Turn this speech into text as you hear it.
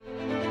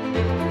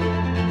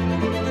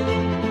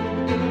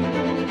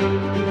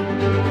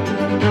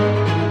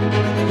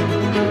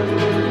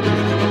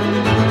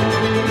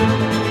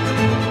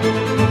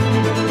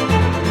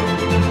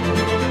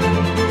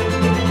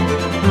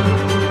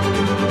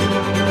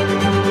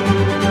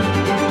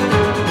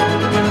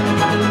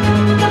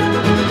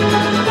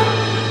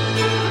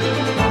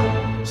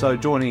So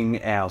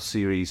joining our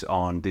series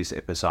on this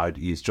episode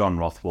is John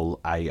Rothwell,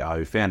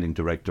 AO, Founding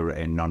Director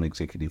and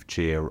Non-Executive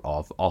Chair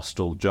of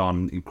Austal.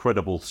 John,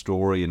 incredible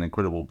story and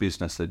incredible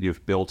business that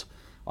you've built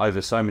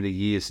over so many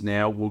years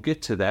now. We'll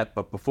get to that,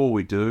 but before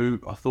we do,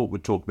 I thought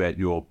we'd talk about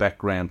your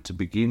background to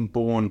begin.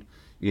 Born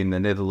in the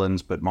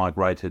Netherlands but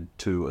migrated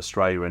to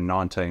Australia in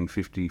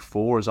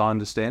 1954, as I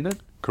understand it.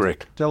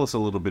 Correct. Tell us a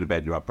little bit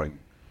about your upbringing.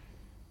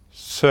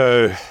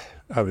 So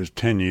I was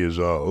 10 years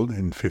old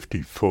in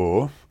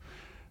 54.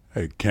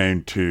 I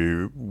came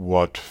to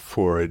what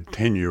for a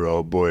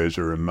 10-year-old boy is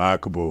a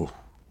remarkable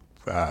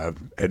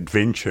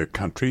adventure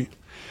country.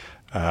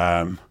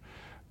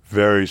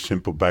 Very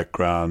simple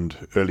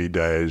background. Early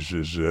days,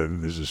 there's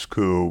a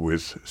school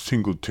with a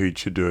single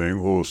teacher doing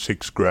all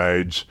 6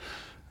 grades.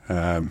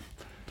 Played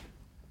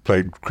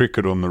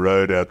cricket on the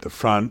road out the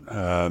front.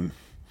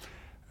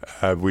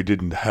 We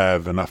didn't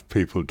have enough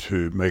people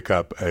to make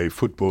up a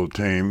football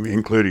team,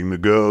 including the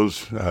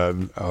girls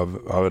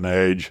of an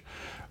age.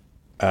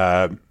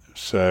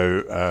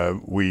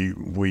 So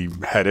we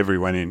had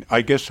everyone in.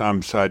 I guess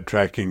I'm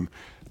sidetracking.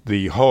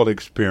 The whole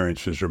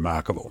experience was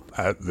remarkable.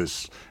 It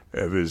was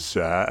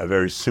a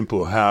very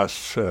simple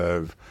house.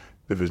 There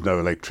was no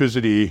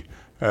electricity.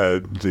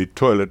 The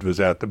toilet was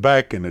out the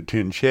back in a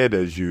tin shed,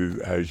 as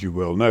you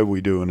well know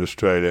we do in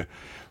Australia.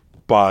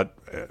 But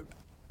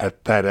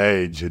at that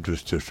age, it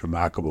was just a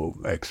remarkable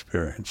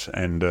experience.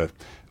 And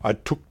I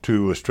took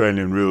to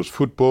Australian rules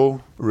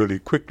football really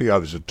quickly. I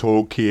was a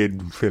tall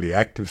kid, fairly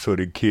active sort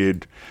of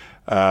kid.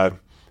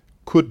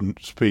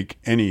 Couldn't speak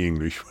any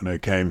English when I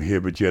came here,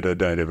 but yet I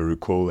don't ever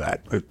recall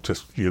that. It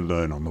just you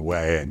learn on the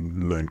way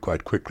and learn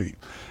quite quickly.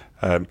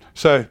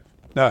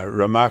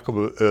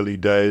 Remarkable early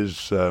days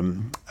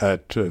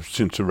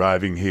since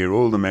arriving here.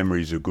 All the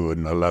memories are good,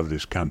 and I love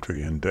this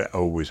country and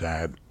always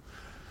have.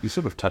 You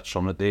sort of touched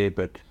on it there,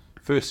 but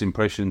first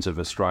impressions of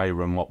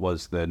Australia and what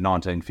was the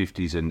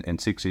 1950s and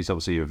 60s,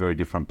 obviously a very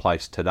different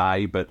place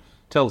today, but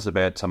tell us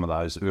about some of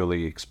those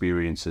early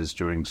experiences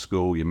during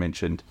school. You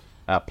mentioned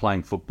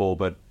playing football,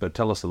 but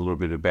tell us a little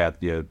bit about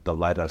the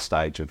latter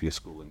stage of your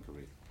schooling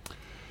career.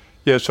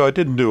 Yeah, so I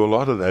didn't do a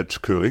lot of that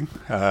schooling.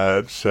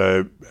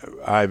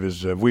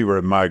 We were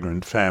a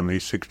migrant family,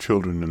 6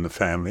 children in the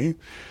family.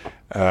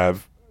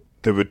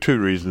 There were 2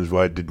 reasons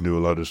why I didn't do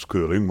a lot of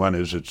schooling. One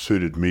is it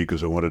suited me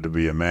because I wanted to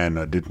be a man.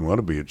 I didn't want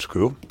to be at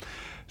school.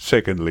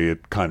 Secondly,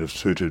 it kind of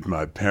suited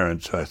my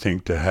parents, I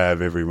think, to have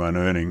everyone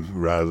earning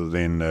rather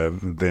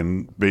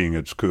than being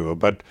at school.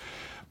 But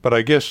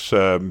I guess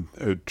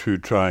to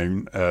try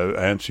and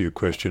answer your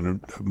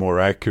question more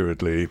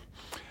accurately,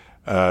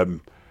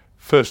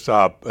 first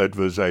up, it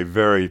was a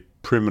very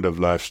primitive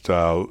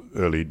lifestyle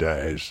early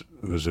days.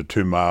 It was a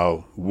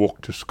 2-mile walk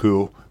to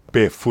school,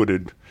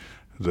 barefooted.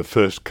 The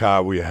first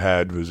car we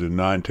had was a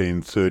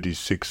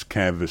 1936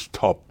 canvas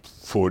top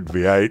Ford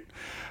V8.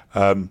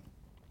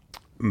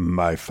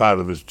 My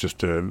father was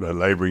just a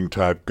labouring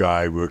type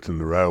guy, worked in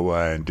the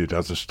railway and did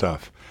other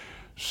stuff.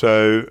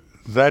 So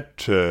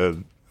that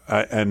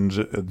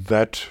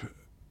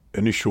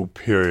initial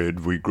period,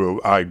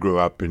 I grew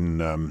up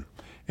in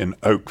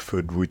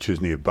Oakford, which is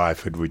near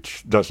Byford,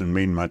 which doesn't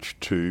mean much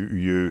to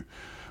you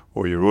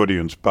or your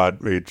audience, but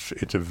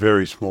it's a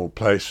very small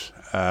place.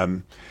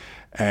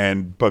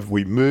 But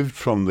we moved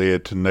from there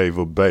to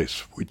Naval Base,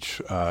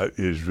 which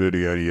is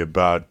really only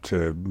about,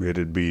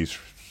 it'd be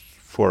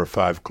 4 or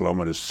 5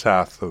 kilometres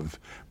south of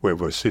where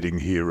we're sitting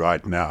here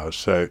right now.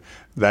 So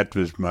that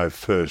was my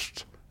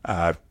first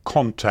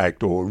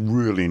contact or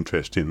real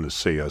interest in the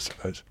sea, I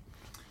suppose.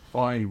 If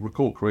I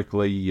recall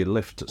correctly, you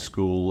left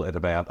school at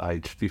about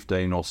age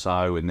 15 or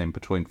so, and then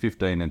between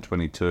 15 and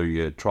 22,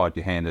 you tried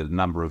your hand at a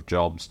number of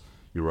jobs.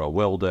 You were a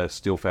welder,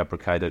 steel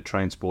fabricator,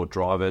 transport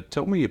driver.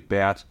 Tell me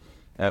about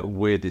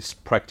where this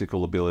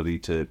practical ability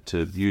to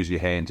use your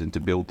hands and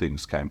to build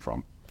things came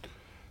from.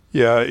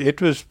 Yeah,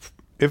 it was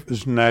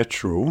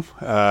natural.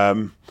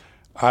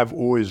 I've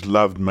always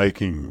loved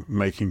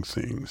making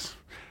things.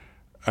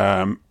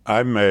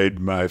 I made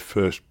my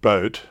first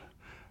boat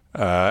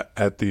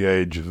at the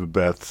age of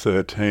about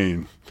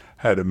 13.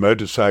 Had a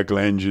motorcycle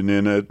engine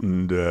in it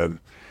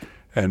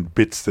and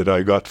bits that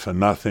I got for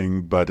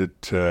nothing, but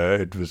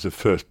it was the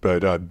first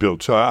boat I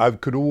built. So I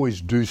could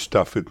always do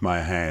stuff with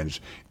my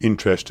hands,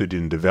 interested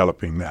in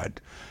developing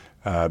that.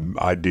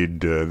 I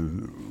did,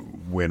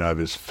 when I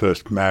was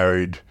first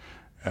married,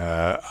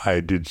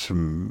 I did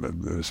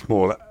some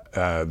small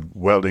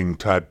welding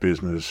type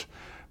business,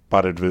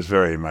 but it was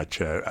very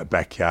much a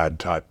backyard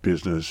type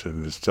business. It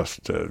was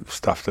just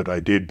stuff that I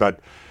did.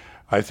 But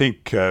I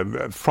think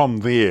from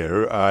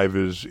there I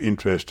was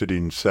interested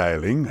in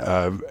sailing,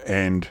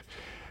 and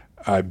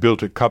I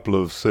built a couple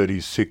of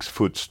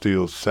 36-foot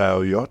steel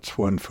sail yachts,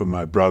 one for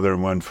my brother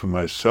and one for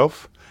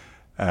myself.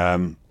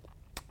 And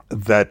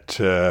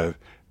to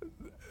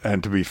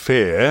be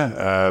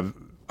fair,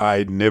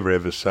 I never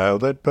ever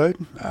sailed that boat.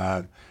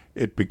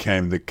 It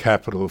became the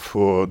capital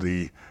for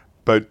the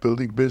boat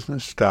building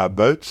business, Star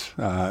Boats,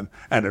 and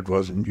it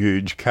wasn't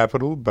huge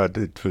capital, but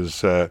it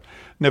was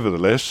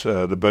nevertheless,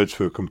 the boats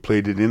were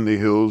completed in the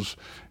hills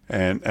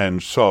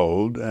and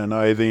sold. And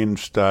I then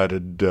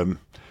started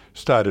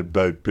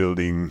boat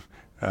building,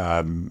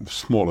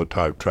 smaller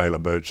type trailer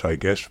boats, I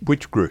guess,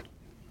 which grew.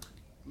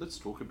 Let's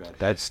talk about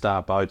Dad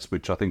Star Boats,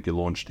 which I think you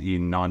launched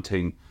in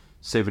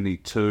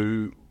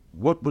 1972.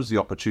 What was the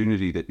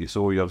opportunity that you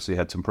saw? You obviously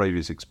had some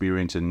previous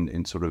experience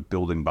in sort of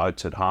building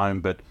boats at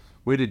home, but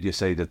where did you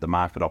see that the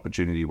market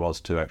opportunity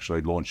was to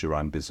actually launch your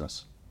own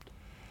business?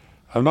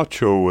 I'm not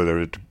sure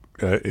whether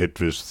it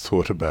was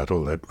thought about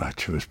all that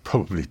much. It was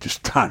probably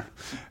just done.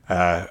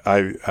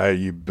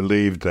 I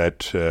believe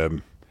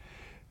that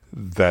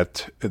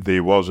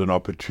there was an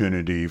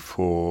opportunity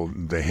for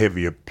the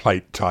heavier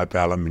plate type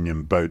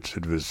aluminium boats.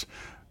 It was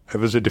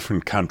a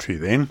different country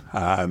then,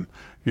 and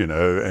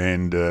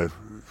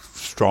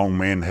strong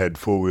men had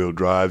four-wheel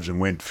drives and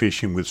went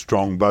fishing with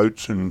strong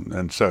boats,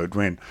 and so it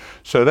went.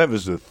 So that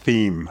was the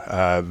theme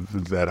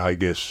that I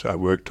guess I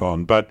worked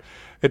on. But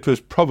it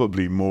was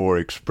probably more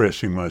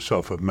expressing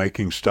myself of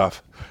making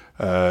stuff,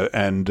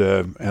 and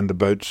the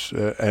boats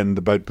and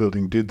the boat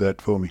building did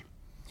that for me.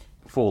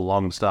 Before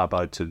long, Star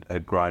Boats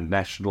had grown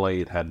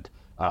nationally. It had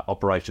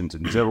operations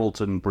in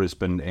Geraldton,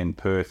 Brisbane and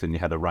Perth, and you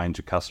had a range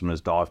of customers,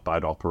 dive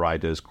boat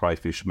operators,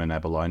 crayfishermen,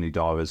 abalone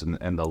divers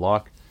and the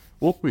like.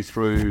 Walk me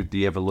through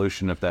the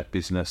evolution of that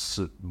business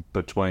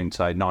between,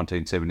 say,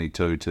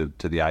 1972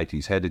 to the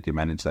 80s. How did you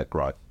manage that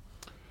growth?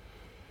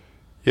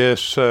 Yes,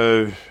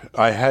 so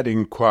I had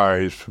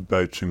inquiries for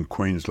boats in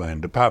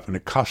Queensland. Department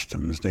of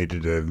Customs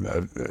needed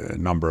a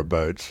number of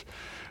boats.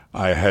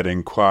 I had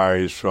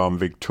inquiries from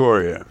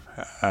Victoria,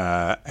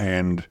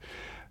 and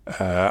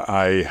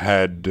I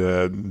had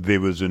there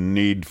was a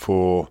need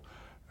for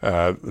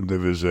there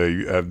was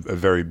a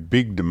very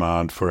big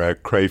demand for our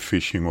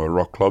crayfishing or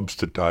rock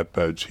lobster type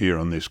boats here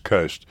on this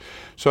coast.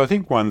 So I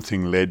think one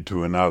thing led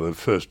to another.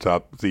 First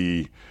up,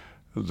 the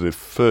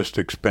first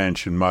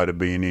expansion might have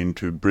been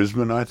into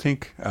Brisbane, I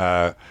think,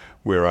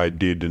 where I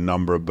did a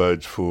number of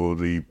boats for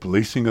the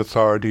policing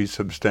authorities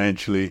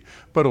substantially,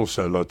 but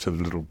also lots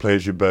of little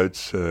pleasure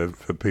boats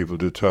for people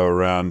to tow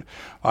around.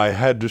 I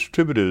had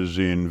distributors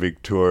in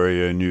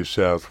Victoria, New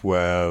South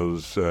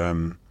Wales,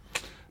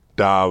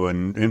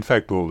 Darwin, in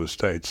fact all the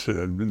states.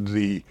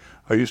 I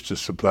used to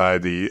supply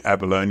the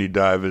abalone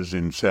divers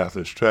in South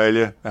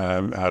Australia,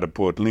 out of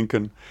Port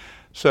Lincoln.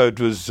 So it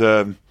was...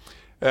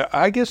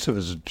 I guess it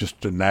was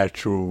just a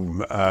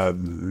natural,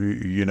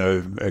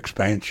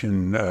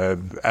 expansion.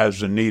 As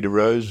the need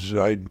arose,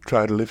 I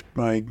tried to lift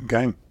my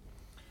game.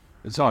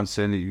 As I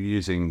understand, you're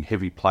using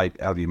heavy plate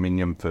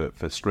aluminium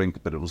for strength,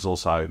 but it was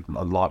also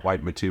a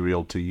lightweight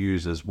material to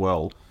use as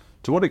well.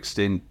 To what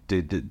extent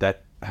did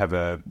that have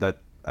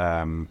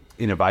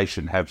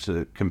innovation have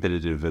a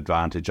competitive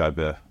advantage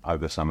over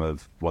some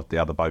of what the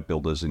other boat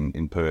builders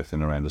in Perth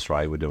and around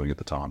Australia were doing at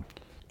the time?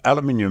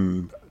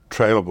 Aluminium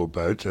trailable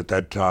boats at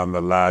that time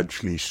were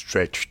largely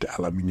stretched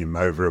aluminium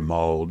over a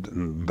mould,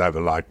 and they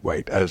were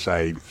lightweight, as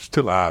they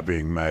still are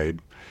being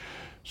made.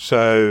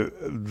 So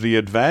the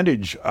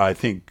advantage I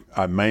think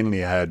I mainly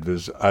had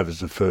was I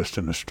was the first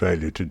in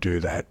Australia to do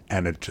that,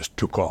 and it just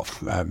took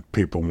off.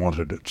 People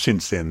wanted it.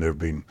 Since then there have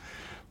been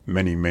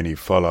many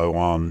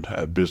follow-on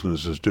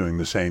businesses doing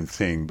the same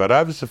thing, but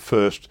I was the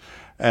first,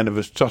 and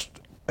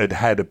it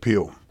had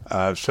appeal.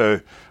 So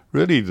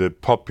really, the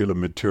popular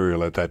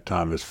material at that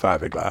time was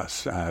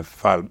fiberglass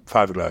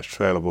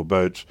trailable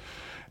boats.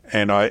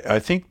 And I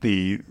think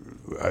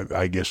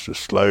I guess the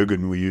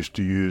slogan we used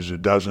to use,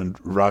 it doesn't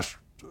rust,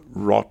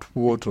 rot,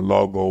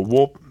 waterlog or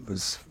warp,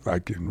 as I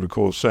can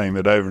recall saying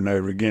that over and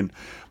over again.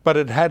 But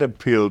it had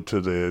appealed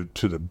to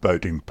the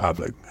boating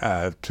public,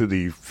 to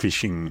the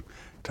fishing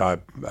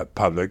type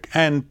public,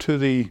 and to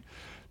the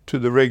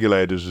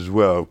regulators as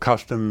well,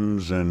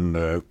 customs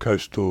and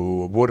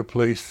coastal water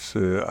police.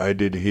 I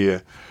did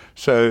here.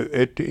 So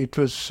it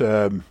was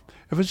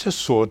just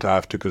sought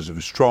after because it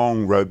was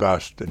strong,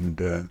 robust,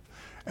 and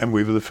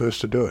we were the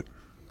first to do it.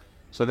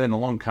 So then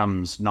along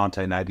comes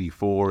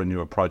 1984, and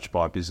you're approached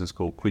by a business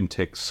called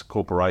Quintex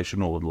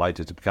Corporation, or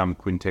later to become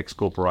Quintex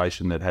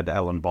Corporation, that had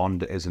Alan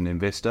Bond as an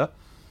investor.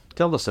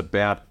 Tell us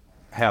about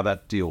how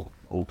that deal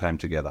all came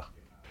together.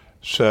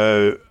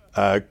 So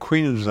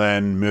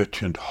Queensland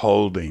Merchant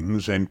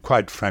Holdings, and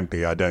quite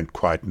frankly, I don't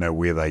quite know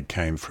where they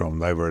came from.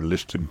 They were a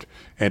listed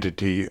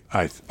entity.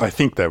 I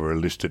think they were a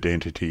listed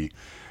entity.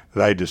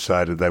 They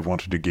decided they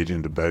wanted to get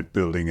into boat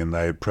building, and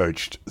they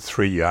approached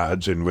 3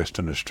 yards in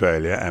Western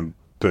Australia and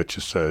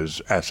purchase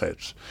those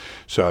assets.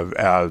 So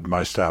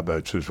my Star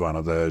Boats was one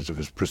of those. There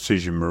was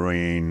Precision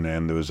Marine,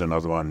 and there was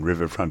another one,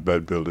 Riverfront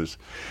Boat Builders.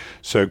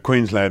 So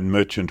Queensland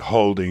Merchant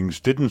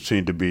Holdings didn't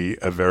seem to be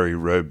a very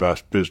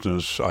robust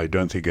business. I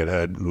don't think it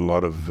had a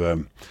lot of,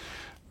 I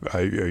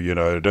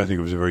don't think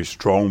it was a very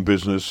strong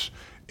business.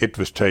 It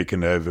was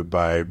taken over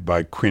by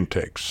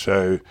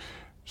Quintex.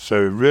 So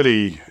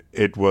really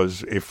it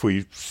was, if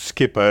we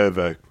skip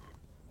over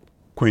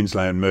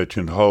Queensland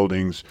Merchant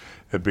Holdings,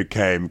 it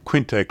became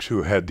Quintex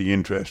who had the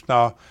interest.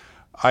 Now,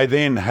 I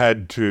then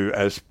had to,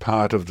 as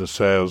part of the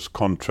sales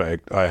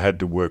contract, I had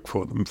to work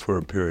for them for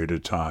a period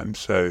of time.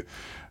 So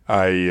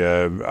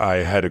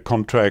I had a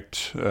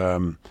contract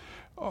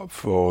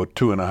for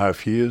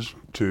 2.5 years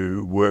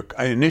to work.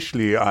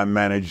 Initially, I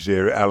managed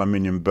their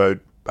aluminium boat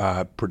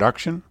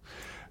production.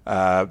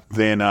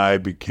 Then I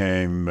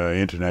became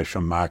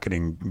international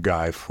marketing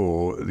guy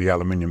for the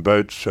aluminium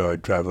boats, so I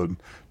traveled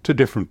to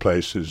different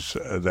places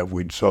that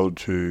we'd sold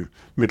to,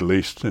 Middle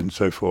East and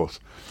so forth.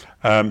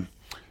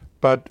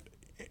 But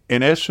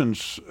in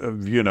essence,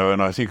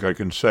 and I think I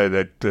can say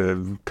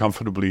that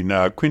comfortably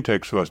now,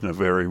 Quintex wasn't a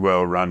very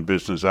well-run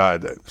business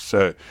either.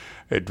 So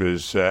it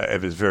was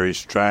very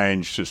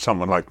strange to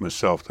someone like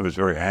myself that was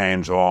very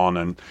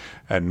hands-on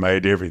and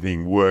made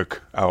everything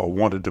work, or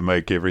wanted to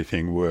make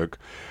everything work.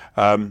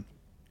 So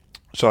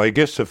I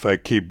guess if I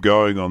keep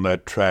going on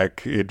that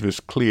track, it was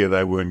clear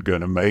they weren't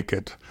going to make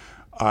it.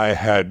 I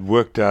had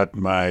worked out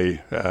my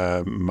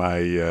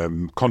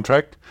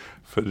contract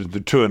for the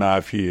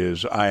 2.5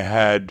 years. I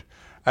had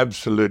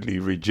absolutely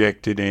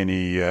rejected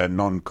any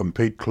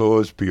non-compete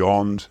clause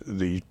beyond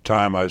the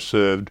time I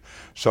served,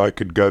 so I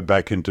could go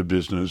back into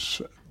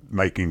business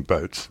making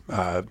boats.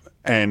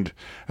 And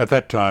at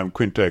that time,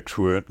 Quintex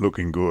weren't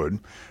looking good.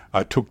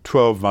 I took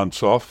 12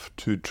 months off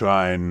to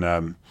try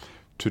and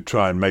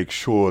make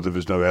sure there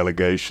was no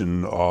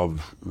allegation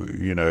of,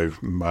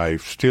 my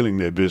stealing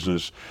their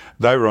business.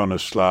 They were on a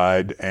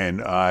slide,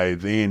 and I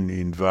then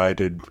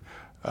invited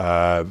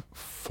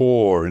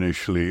 4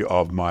 initially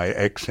of my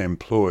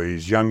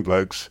ex-employees, young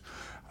blokes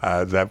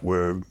that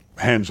were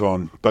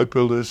hands-on boat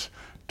builders,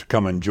 to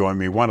come and join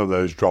me. One of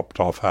those dropped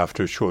off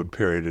after a short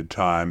period of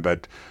time,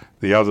 but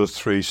the other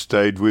 3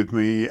 stayed with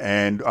me,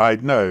 and I'll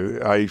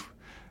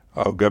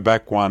go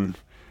back one.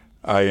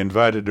 I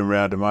invited them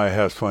around to my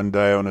house one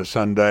day on a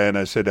Sunday, and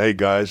I said, "Hey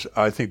guys,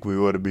 I think we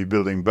ought to be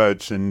building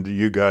boats, and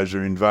you guys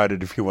are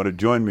invited if you want to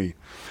join me."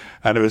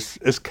 And it was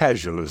as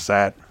casual as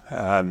that.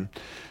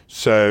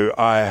 So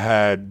I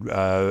had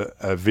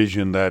a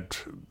vision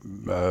that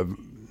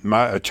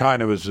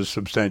China was a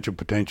substantial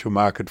potential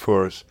market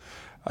for us,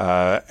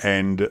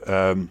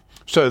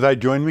 so they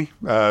joined me.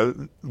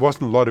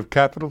 Wasn't a lot of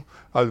capital.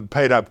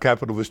 Paid up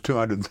capital was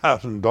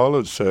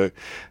 $200,000. So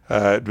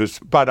it was.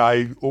 But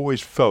I always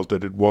felt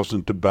that it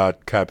wasn't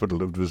about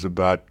capital. It was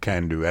about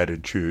can-do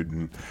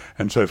attitude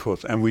and so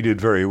forth. And we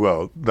did very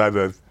well. They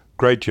were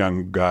great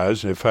young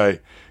guys. If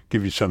I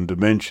give you some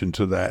dimension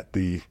to that,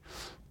 the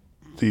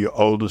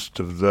oldest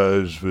of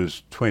those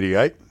was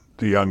 28.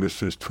 The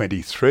youngest was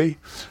 23,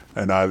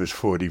 and I was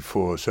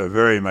 44. So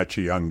very much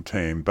a young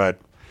team, but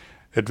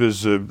it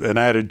was an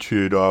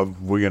attitude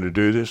of, we're going to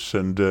do this,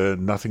 and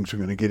nothing's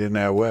going to get in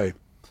our way.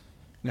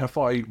 Now, if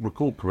I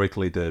recall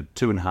correctly, the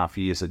 2.5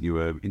 years that you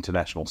were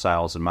international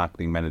sales and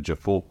marketing manager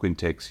for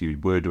Quintex, you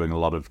were doing a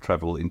lot of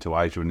travel into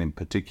Asia and in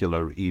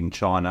particular in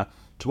China.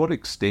 To what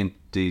extent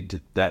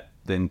did that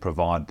then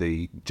provide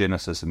the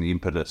genesis and the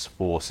impetus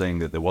for seeing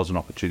that there was an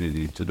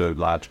opportunity to do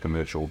large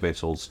commercial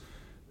vessels,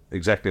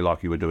 exactly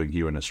like you were doing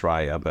here in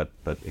Australia, but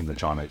in the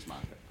Chinese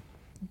market?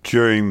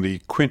 During the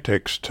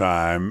Quintex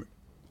time,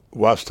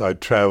 whilst I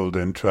travelled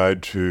and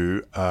tried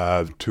to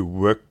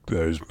work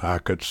those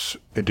markets,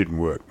 it didn't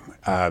work.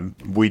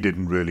 We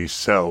didn't really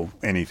sell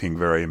anything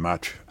very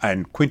much,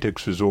 and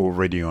Quintex was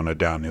already on a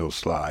downhill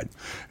slide.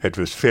 It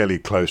was fairly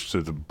close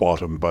to the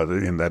bottom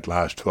in that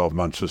last 12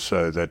 months or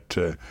so that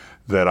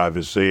I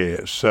was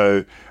there.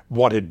 So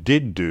what it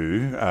did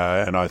do,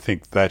 and I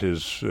think that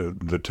is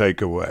the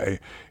takeaway,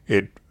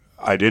 it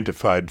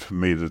identified for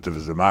me that there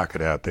was a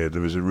market out there.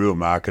 There was a real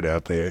market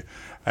out there,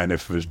 and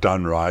if it was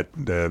done right,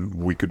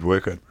 we could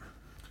work it.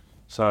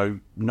 So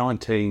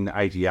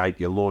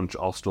 1988, you launched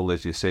Austal,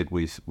 as you said,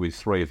 with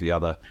 3 of the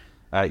other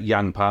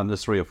young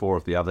partners, 3 or 4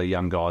 of the other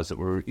young guys that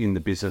were in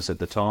the business at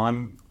the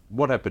time.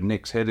 What happened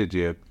next? How did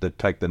you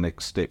take the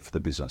next step for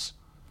the business?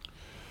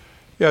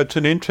 Yeah, it's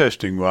an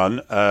interesting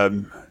one.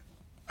 I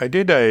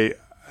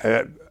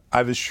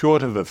was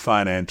short of a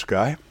finance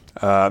guy.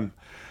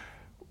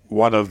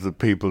 One of the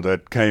people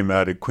that came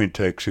out of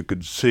Quintex who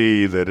could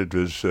see that it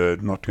was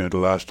not going to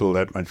last all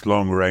that much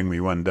longer rang me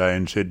one day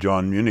and said,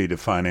 "John, you need a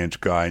finance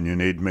guy and you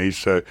need me."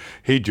 So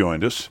he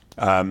joined us.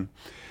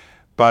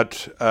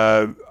 But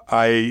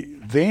I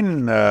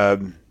then,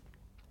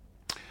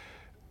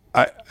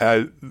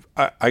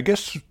 I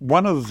guess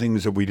one of the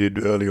things that we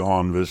did early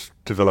on was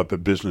develop a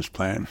business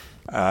plan.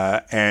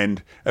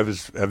 And it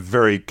was a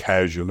very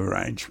casual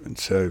arrangement.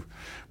 So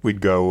we'd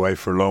go away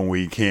for a long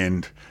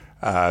weekend,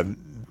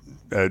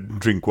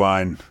 drink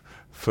wine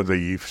for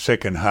the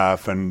second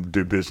half and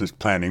do business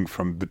planning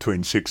from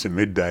between 6 and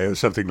midday or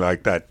something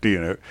like that,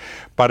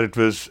 But it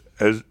was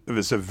a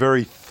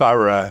very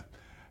thorough,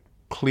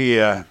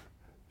 clear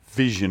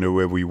vision of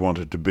where we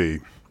wanted to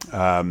be.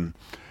 And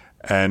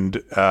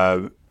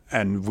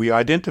we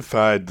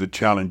identified the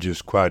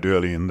challenges quite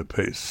early in the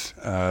piece.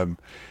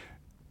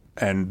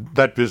 And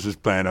that business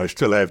plan I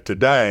still have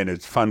today, and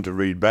it's fun to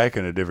read back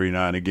in it every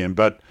now and again.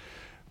 But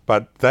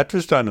that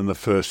was done in the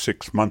first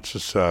 6 months or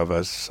so of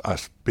us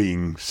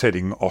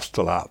setting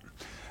Austal up.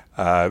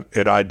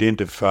 It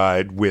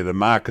identified where the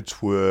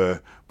markets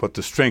were, what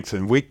the strengths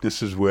and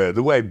weaknesses were.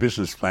 The way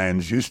business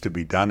plans used to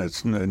be done,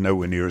 it's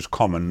nowhere near as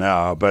common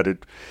now, but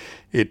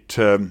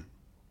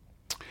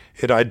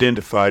it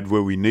identified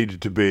where we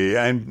needed to be,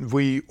 and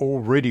we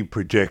already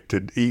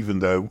projected, even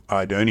though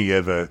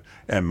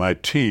and my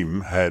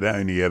team had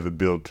only ever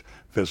built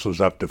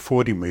vessels up to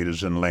 40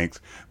 meters in length,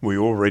 we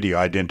already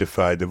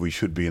identified that we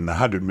should be in the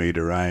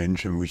 100-meter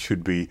range, and we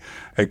should be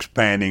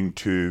expanding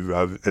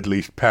to at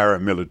least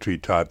paramilitary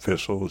type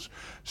vessels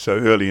so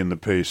early in the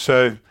piece.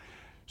 So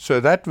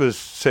that was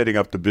setting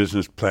up the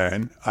business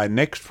plan. I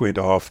next went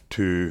off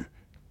to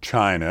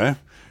China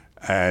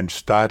and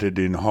started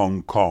in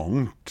Hong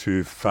Kong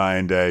to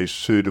find a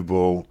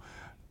suitable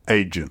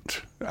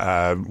agent,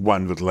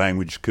 one with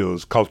language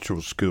skills,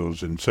 cultural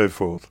skills, and so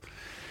forth.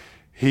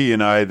 He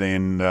and I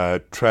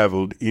then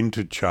traveled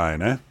into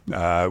China,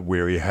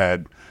 where he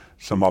had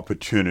some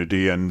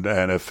opportunity, and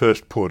a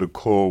first port of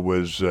call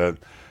was a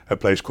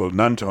place called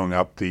Nantong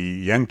up the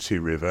Yangtze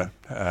River,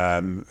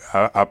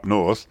 up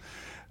north.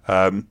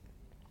 And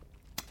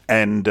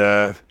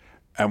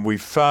we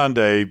found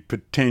a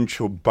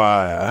potential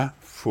buyer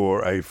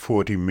for a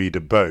 40-meter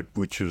boat,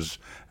 which was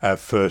our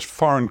first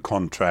foreign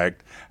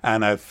contract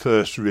and our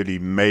first really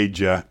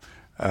major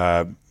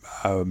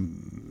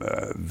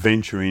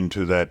venture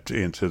into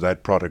that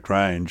product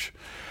range.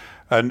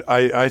 And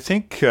I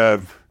think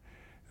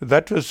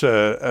that was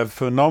a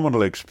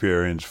phenomenal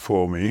experience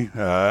for me.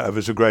 It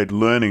was a great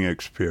learning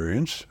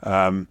experience.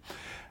 I'll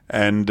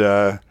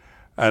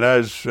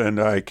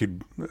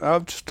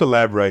just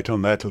elaborate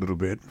on that a little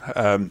bit.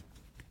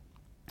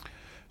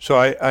 So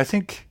I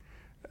think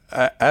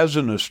as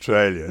an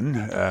Australian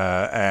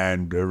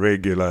and a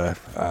regular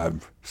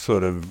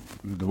sort of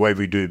the way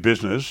we do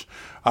business,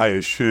 I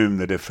assume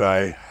that if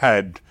I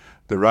had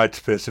the right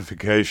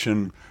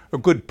specification, a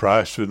good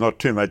price with not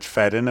too much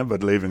fat in it,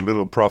 but leaving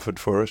little profit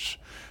for us,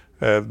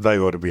 they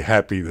ought to be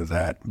happy with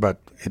that.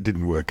 But it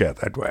didn't work out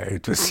that way.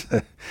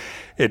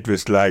 It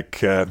was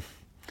like the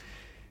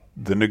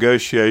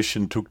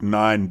negotiation took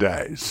 9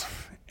 days,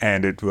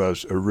 and it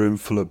was a room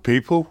full of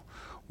people,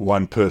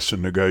 one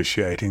person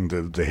negotiating,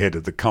 the head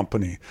of the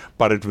company.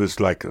 But it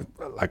was like a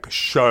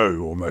show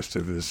almost.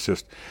 It was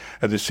just,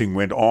 and this thing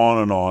went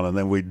on, and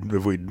then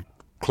we'd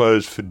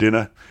close for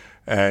dinner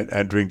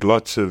and drink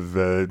lots of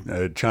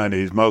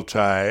Chinese multi,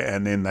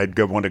 and then they'd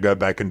want to go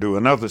back and do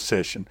another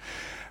session.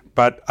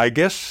 But I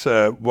guess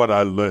what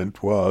I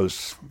learnt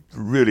was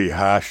really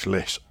harsh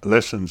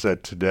lessons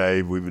that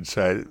today we would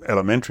say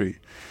elementary.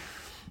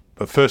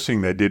 The first thing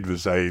they did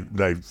was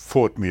they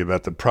fought me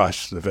about the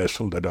price of the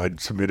vessel that I'd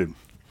submitted.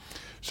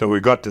 So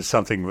we got to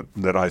something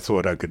that I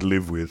thought I could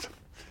live with.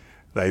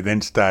 They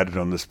then started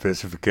on the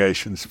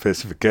specification. The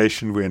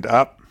specification went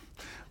up.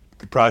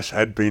 The price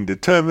had been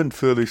determined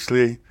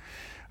foolishly.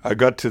 I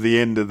got to the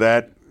end of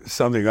that,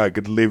 something I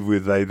could live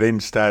with. They then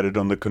started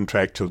on the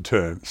contractual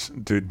terms.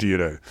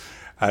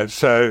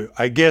 So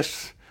I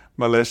guess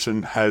my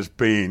lesson has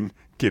been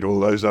get all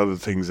those other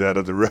things out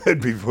of the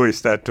road before you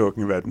start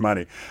talking about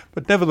money.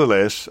 But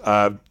nevertheless,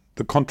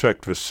 the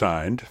contract was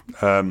signed.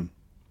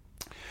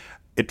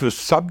 It was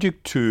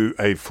subject to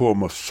a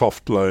form of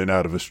soft loan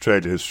out of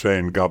Australia. The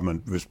Australian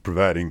government was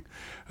providing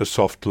a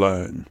soft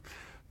loan.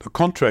 The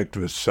contract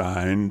was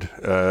signed,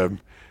 and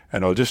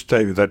I'll just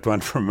stay with that one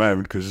for a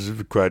moment because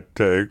it's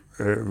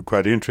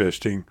quite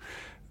interesting.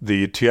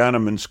 The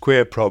Tiananmen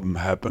Square problem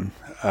happened,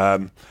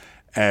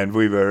 and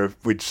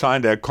we'd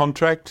signed our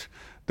contract.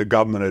 The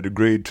government had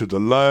agreed to the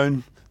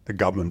loan. The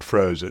government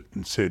froze it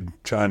and said,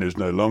 China is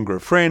no longer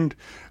a friend.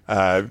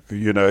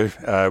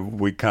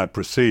 We can't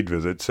proceed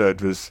with it. So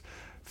it was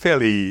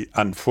fairly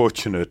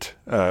unfortunate.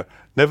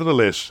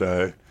 Nevertheless,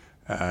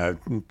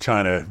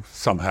 China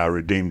somehow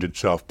redeemed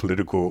itself.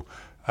 Political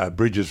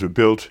bridges were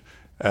built,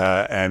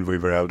 and we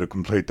were able to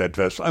complete that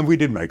vessel. And we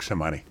did make some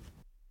money.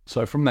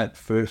 So from that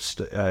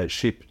first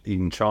ship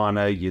in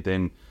China, you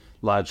then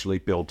largely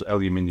built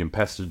aluminium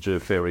passenger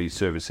ferries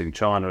servicing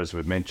China, as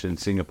we've mentioned,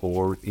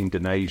 Singapore,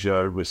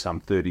 Indonesia, with some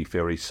 30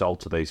 ferries sold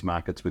to these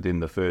markets within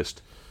the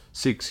first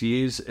 6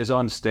 years. As I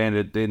understand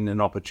it, then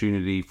an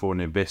opportunity for an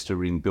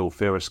investor in Bill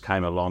Ferris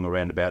came along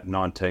around about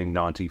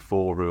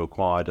 1994, who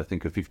acquired, I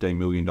think, a $15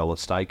 million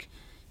stake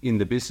in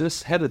the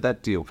business. How did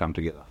that deal come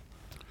together?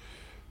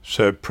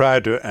 So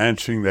prior to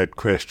answering that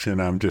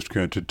question, I'm just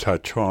going to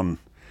touch on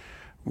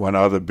one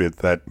other bit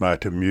that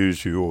might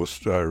amuse you or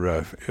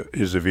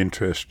is of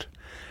interest.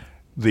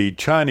 The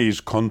Chinese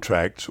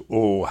contracts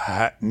all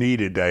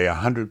needed a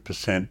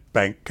 100%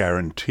 bank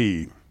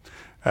guarantee,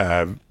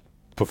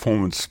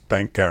 performance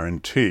bank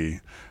guarantee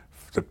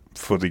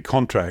for the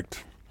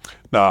contract.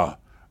 Now,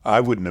 I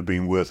wouldn't have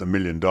been worth $1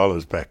 million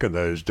back in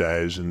those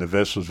days, and the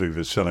vessels we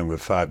were selling were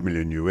 $5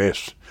 million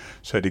US.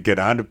 So to get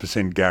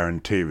 100%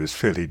 guarantee was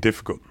fairly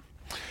difficult.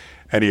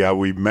 Anyhow,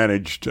 we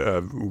managed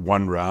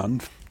one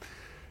round.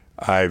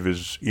 I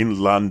was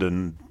in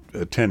London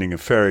attending a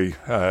ferry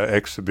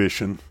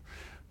exhibition.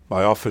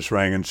 My office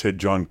rang and said,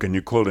 John, can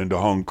you call into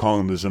Hong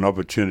Kong? There's an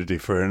opportunity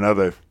for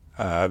another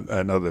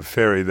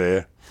ferry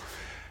there.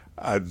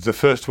 The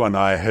first one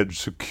I had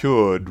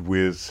secured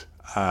with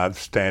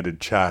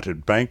Standard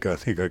Chartered Bank, I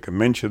think I can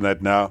mention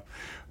that now,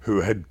 who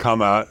had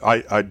come out.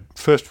 I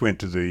first went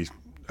to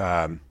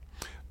the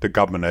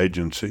government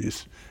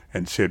agencies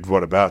and said,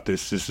 what about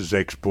this? This is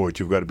export.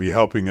 You've got to be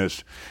helping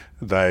us.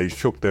 They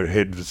shook their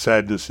head with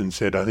sadness and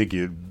said, I think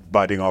you're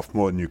biting off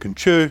more than you can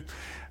chew.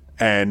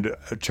 And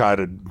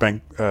Standard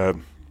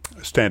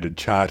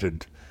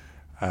Chartered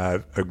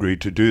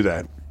agreed to do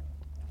that.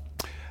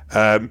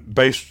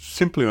 Based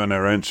simply on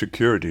our own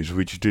securities,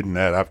 which didn't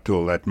add up to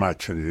all that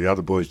much. The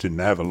other boys didn't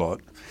have a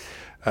lot.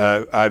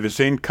 I was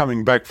then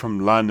coming back from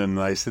London,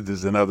 and they said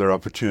there's another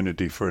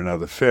opportunity for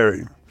another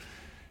ferry.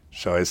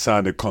 So I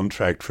signed a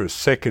contract for a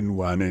second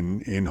one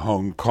in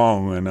Hong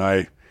Kong, and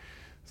I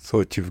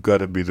thought, you've got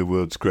to be the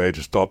world's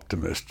greatest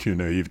optimist.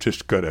 You've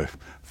just got a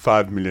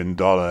 $5 million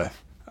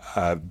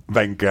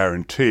bank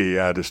guarantee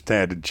out of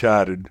Standard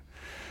Chartered,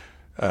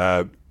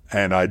 and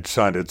I'd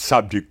signed it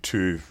subject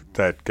to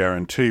that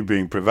guarantee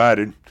being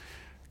provided.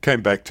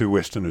 Came back to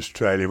Western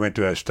Australia, went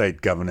to our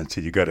state government and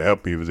said, you've got to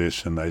help me with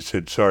this. And they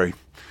said, sorry,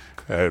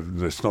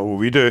 that's not what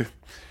we do.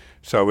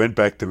 So I went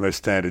back to my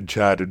Standard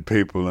Chartered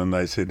people, and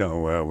they said,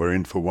 oh, well, we're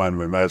in for one,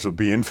 we may as well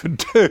be in for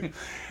two.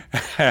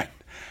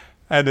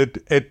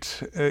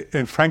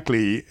 And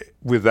frankly,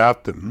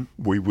 without them,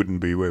 we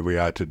wouldn't be where we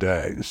are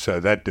today. So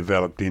that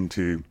developed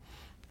into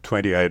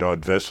 28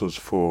 odd vessels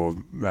for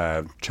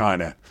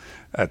China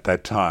at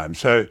that time.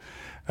 So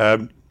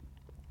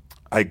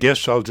I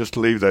guess I'll just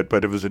leave that,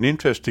 but it was an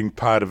interesting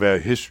part of our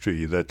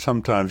history that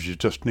sometimes you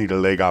just need a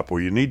leg up,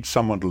 or you need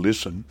someone to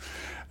listen.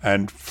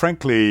 And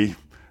frankly,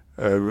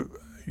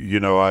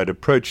 I'd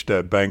approached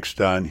our banks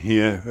down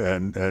here,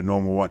 and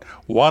Normal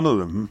one of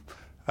them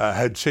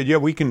had said, yeah,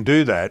 we can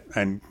do that,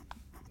 and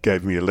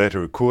gave me a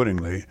letter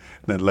accordingly.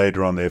 And then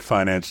later on, their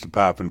finance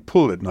department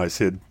pulled it, and I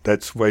said,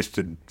 that's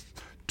wasted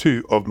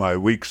 2 of my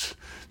weeks,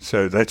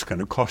 so that's going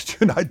to cost you,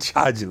 and I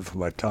charge you for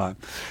my time.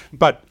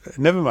 But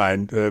never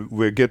mind,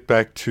 we'll get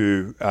back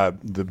to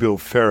the Bill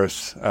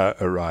Ferris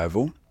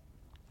arrival.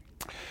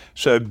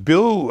 So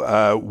Bill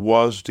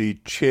was the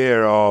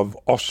chair of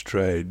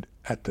Austrade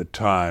at the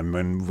time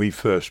when we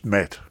first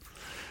met.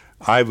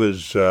 I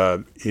was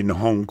in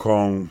Hong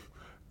Kong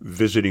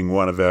visiting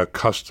one of our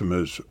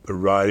customers,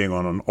 riding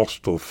on an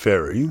Austal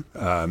ferry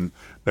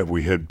that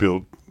we had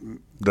built.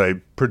 They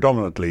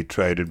predominantly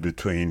traded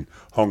between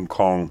Hong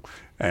Kong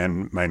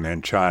and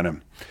mainland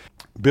China.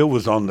 Bill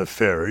was on the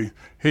ferry.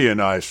 He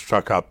and I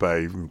struck up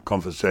a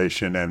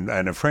conversation and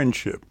a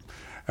friendship,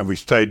 and we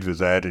stayed with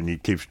that, and he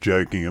keeps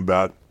joking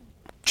about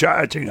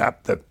charging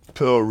up the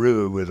Pearl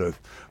River with a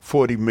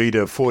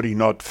 40-metre,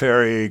 40-knot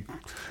ferry,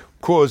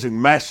 causing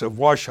massive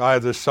wash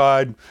either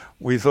side.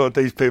 We thought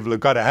these people have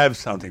got to have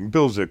something.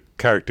 Bill's a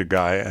character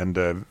guy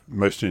and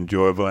most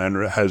enjoyable, and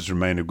has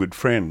remained a good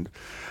friend.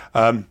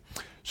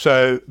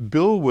 So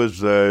Bill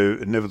was,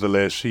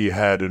 nevertheless, he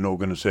had an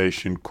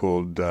organisation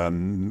called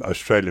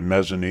Australian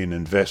Mezzanine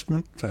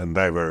Investment, and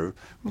they were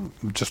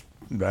just,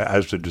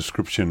 as the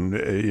description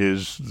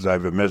is, they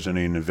were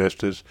mezzanine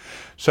investors.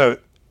 So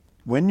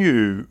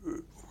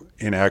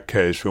in our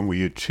case, when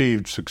we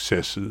achieved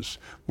successes,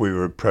 we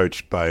were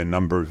approached by a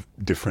number of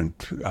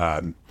different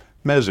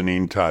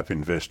mezzanine-type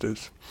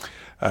investors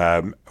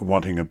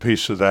wanting a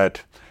piece of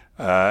that.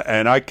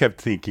 And I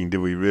kept thinking, do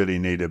we really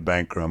need a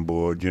banker on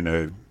board,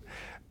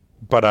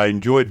 But I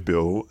enjoyed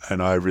Bill,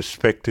 and I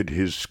respected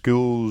his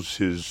skills,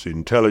 his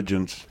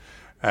intelligence,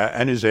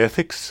 and his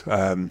ethics.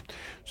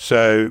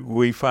 So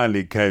we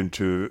finally came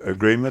to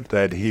agreement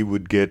that he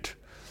would get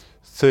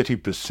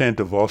 30%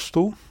 of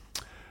Austal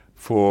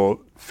for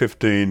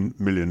 $15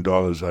 million,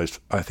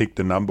 I think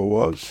the number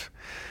was.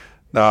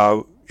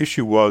 Now,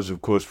 issue was,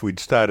 of course, we'd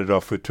started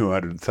off with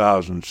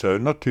 200,000, so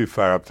not too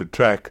far up the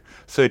track,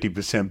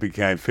 30%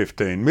 became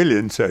 15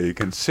 million, so you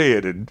can see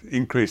it had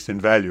increased in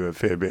value a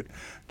fair bit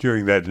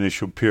during that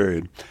initial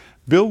period.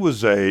 Bill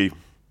was a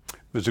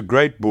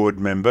great board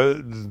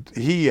member.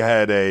 He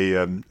had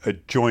a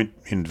joint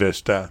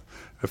investor,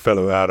 a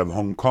fellow out of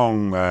Hong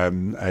Kong,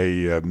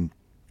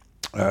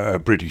 a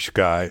British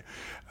guy.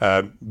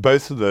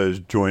 Both of those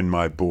joined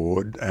my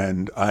board,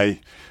 and I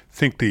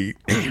think the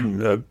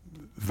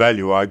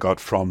value I got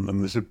from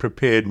them was it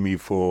prepared me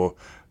for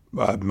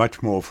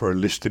much more for a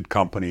listed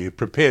company. It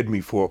prepared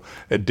me for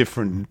a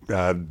different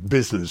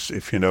business,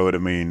 if you know what I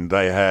mean.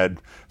 They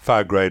had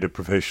far greater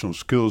professional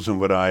skills than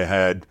what I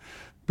had.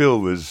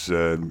 Bill was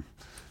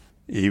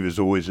he was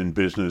always in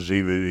business.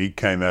 He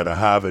came out of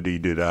Harvard. He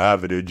did a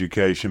Harvard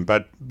education,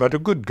 but a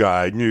good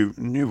guy,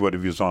 knew what he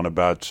was on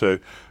about. So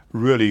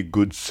really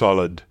good,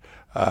 solid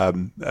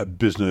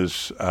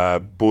business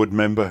board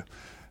member.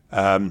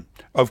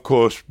 Of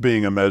course,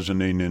 being a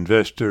mezzanine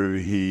investor,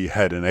 he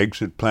had an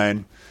exit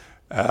plan.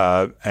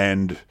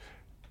 And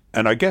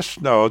I guess,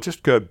 no, I'll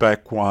just go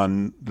back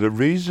one. The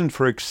reason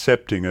for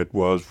accepting it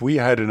was we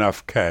had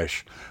enough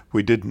cash.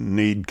 We didn't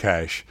need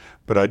cash,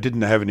 but I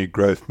didn't have any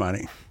growth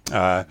money.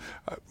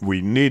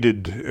 We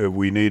needed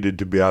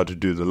to be able to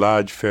do the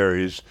large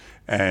ferries,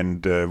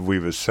 and we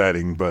were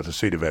sailing by the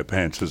seat of our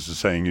pants, as the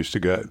saying used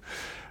to go.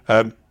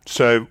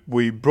 So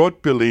we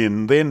brought Bill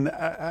in. Then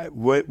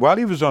while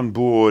he was on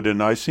board,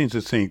 and I seem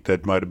to think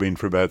that might have been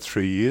for about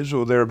 3 years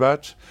or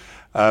thereabouts,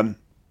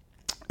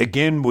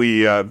 again,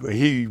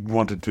 he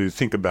wanted to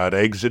think about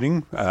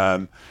exiting,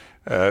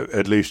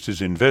 at least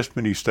his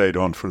investment. He stayed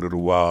on for a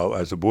little while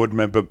as a board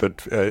member,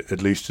 but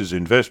at least his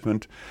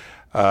investment.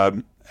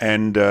 And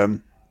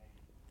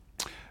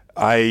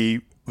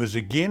I was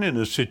again in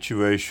a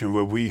situation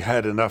where we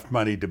had enough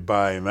money to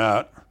buy him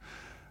out,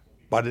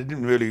 but I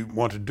didn't really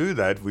want to do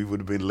that. We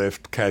would have been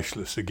left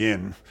cashless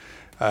again.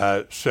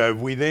 So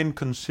we then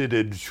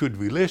considered, should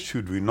we list,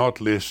 should we not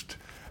list?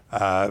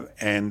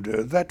 And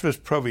that was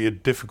probably a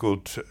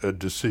difficult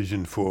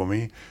decision for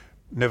me.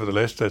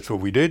 Nevertheless, that's what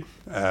we did,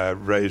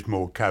 raised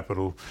more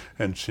capital,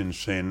 and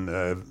since then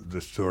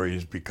the story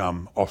has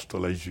become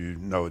Austal as you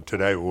know it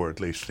today, or at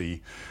least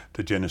the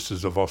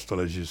genesis of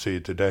Austal as you see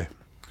it today.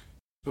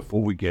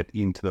 Before we get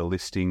into the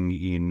listing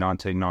in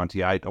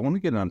 1998, I want to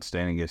get an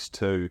understanding as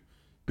to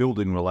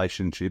building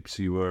relationships.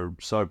 You were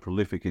so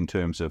prolific in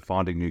terms of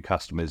finding new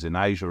customers in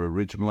Asia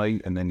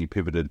originally, and then you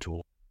pivoted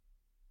to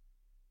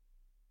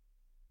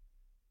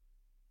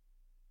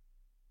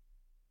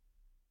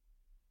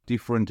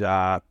different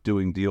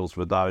doing deals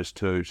with those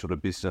two sort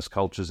of business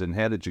cultures, and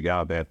how did you go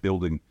about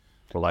building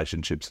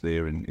relationships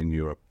there in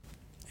Europe?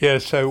 Yeah,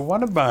 so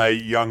one of my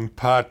young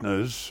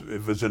partners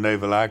was a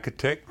naval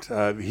architect.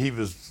 He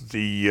was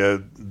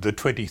the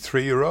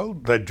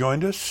 23-year-old that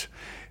joined us.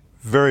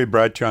 Very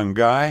bright young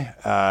guy,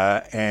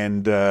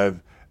 and a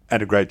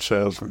great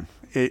salesman.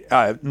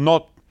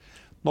 Not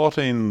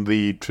in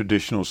the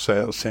traditional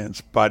sales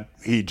sense, but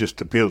he just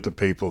appealed to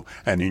people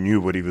and he knew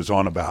what he was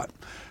on about.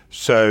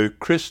 So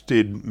Chris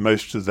did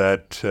most of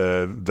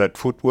that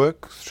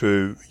footwork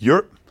through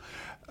Europe,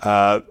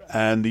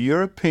 and the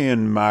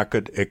European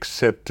market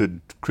accepted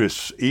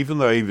Chris, even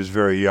though he was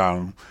very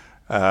young.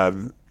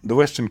 The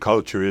Western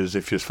culture is,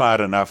 if you're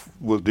smart enough,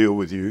 we'll deal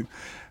with you.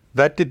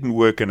 That didn't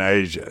work in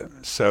Asia,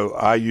 so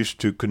I used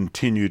to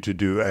continue to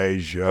do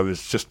Asia. I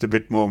was just a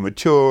bit more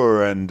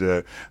mature,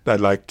 and I'd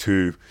like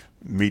to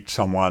meet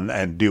someone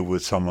and deal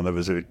with someone that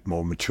was a bit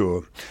more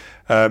mature.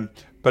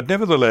 But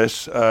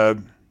nevertheless,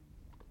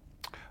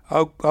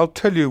 I'll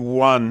tell you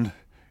one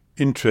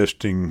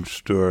interesting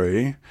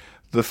story.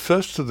 The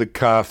first of the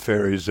car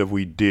ferries that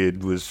we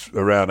did was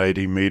around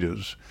 80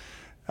 meters.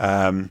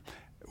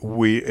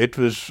 It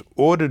was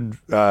ordered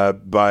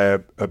by a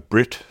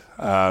Brit,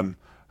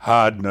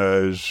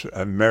 hard-nosed,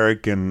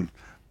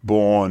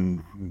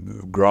 American-born,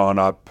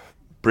 grown-up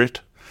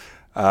Brit.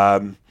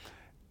 It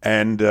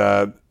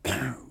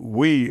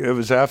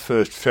was our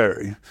first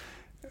ferry.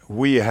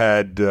 We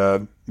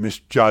had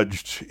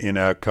misjudged in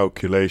our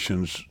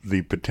calculations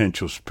the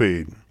potential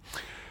speed.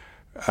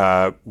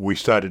 We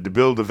started to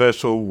build the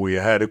vessel. We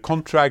had a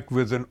contract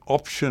with an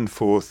option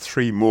for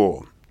 3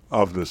 more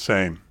of the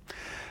same.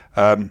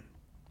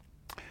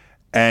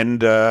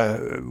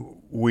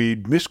 We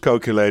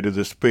miscalculated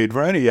the speed.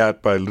 We're only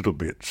out by a little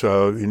bit.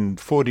 So in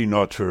 40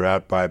 knots, we're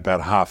out by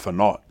about half a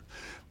knot.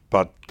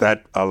 But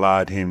that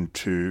allowed him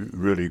to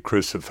really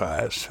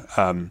crucify us.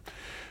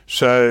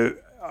 So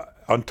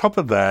on top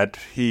of that,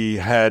 he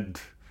had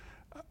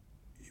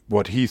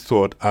what he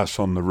thought us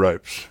on the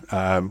ropes,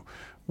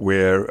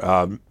 where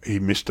he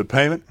missed a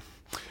payment,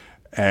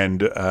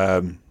 and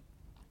prior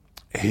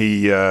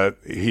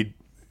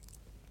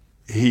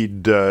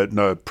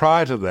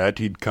to that,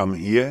 he'd come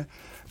here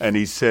and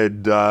he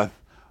said,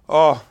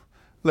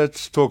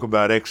 let's talk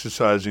about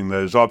exercising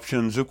those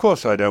options. Of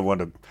course, I don't want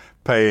to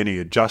pay any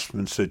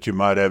adjustments that you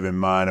might have in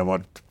mind. I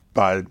want to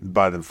buy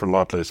them for a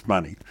lot less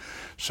money.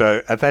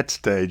 So at that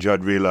stage,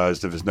 I'd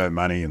realized there was no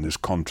money in this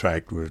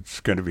contract. It's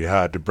going to be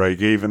hard to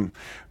break even.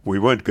 We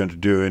weren't going to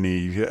do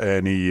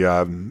any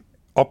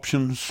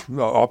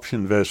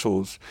option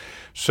vessels.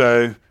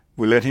 So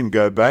we let him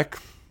go back.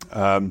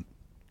 And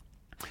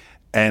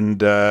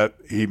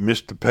he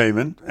missed the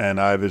payment, and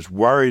I was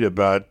worried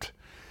about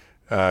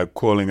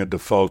calling a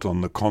default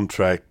on the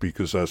contract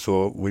because I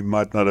thought we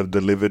might not have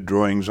delivered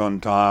drawings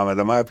on time, and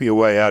there might be a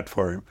way out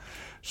for him.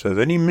 So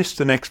then he missed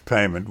the next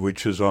payment,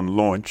 which was on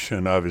launch,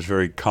 and I was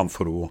very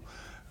comfortable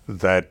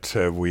that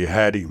we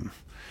had him.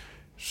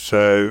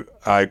 So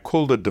I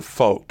called a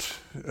default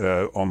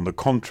on the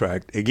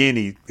contract.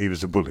 Again, he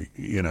was a bully,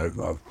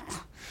 a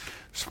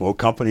small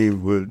company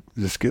would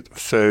just get.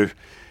 So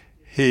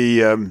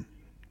I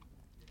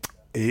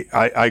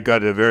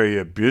got a very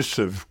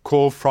abusive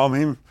call from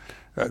him.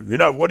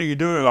 What are you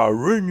doing? I'll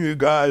ruin you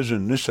guys,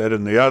 and this, that,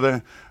 and the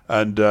other.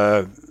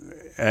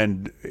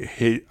 And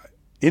he,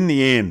 in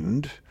the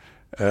end,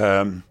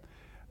 I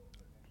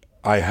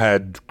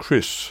had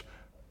Chris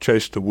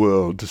chase the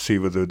world to see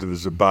whether there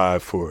was a buyer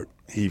for it.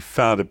 He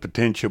found a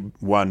potential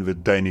one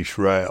with Danish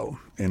Rail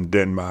in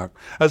Denmark.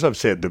 As I've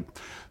said,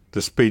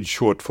 the speed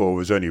shortfall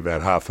was only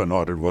about half a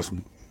knot. It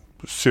wasn't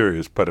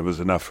serious, but it was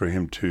enough for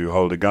him to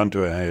hold a gun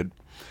to our head.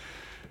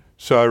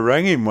 So I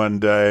rang him one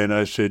day and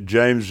I said,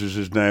 James is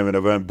his name, and I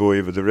won't bore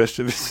you with the rest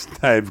of his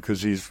name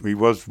because he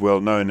was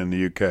well known in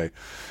the UK.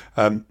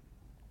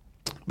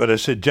 But I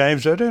said,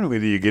 James, I don't know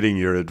whether you're getting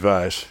your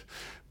advice,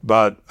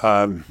 but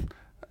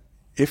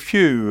if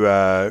you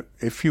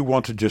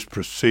want to just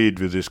proceed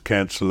with this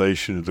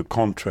cancellation of the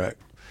contract,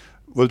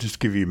 we'll just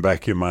give you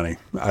back your money,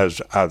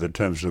 as are the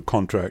terms of the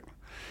contract.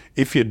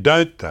 If you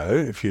don't, though,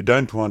 if you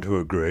don't want to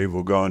agree,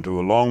 we'll go into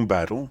a long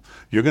battle.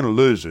 You're going to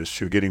lose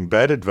this. You're getting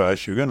bad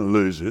advice. You're going to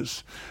lose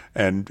this,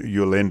 and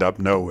you'll end up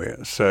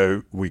nowhere.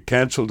 So we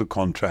cancelled the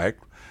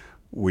contract.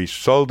 We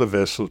sold the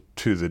vessel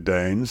to the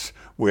Danes.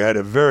 We had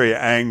a very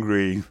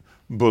angry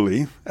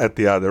bully at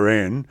the other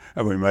end,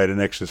 and we made an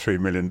extra $3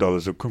 million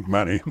of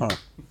money.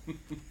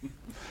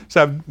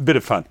 So a bit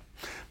of fun.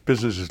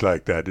 Business is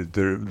like that.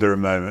 There are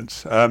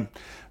moments.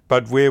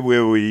 But where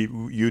were we?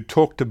 You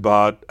talked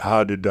about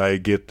how did they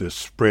get this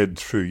spread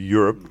through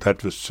Europe.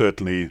 That was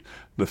certainly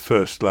the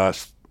first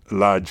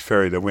large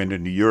ferry that went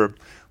into Europe.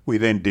 We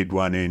then did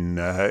one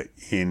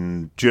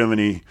in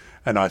Germany,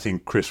 and I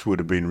think Chris would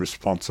have been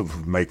responsible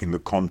for making the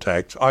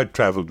contacts. I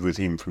travelled with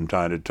him from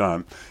time to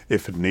time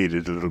if it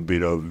needed a little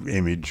bit of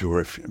image,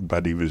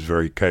 but he was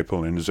very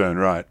capable in his own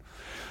right.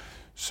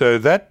 So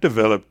that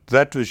developed,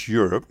 that was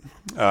Europe.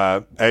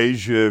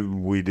 Asia,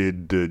 we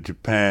did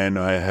Japan.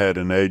 I had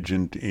an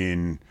agent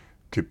in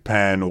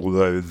Japan,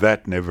 although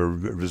that never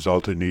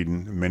resulted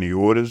in many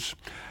orders.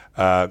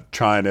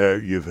 China,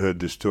 you've heard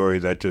the story,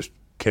 that just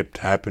kept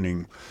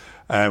happening.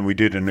 And we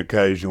did an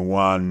occasional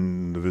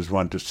one, there was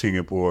one to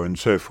Singapore and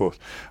so forth.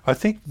 I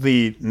think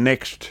the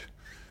next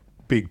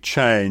big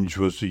change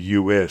was the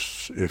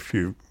US, if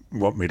you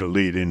want me to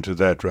lead into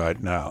that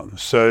right now.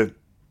 So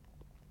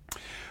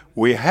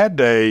we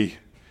had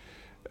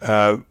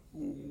I'll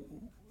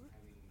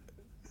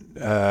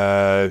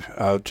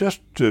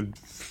just,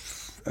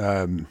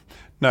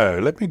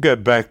 let me go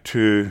back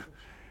to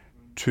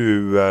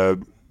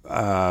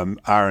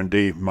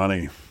R&D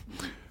money.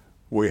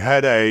 We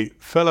had a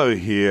fellow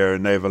here, a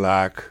naval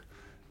arc,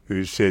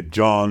 who said,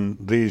 John,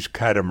 these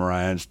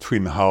catamarans,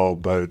 twin hull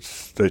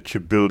boats that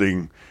you're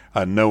building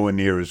are nowhere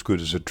near as good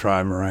as a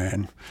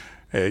trimaran.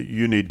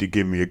 You need to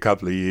give me a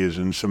couple of years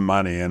and some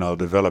money and I'll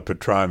develop a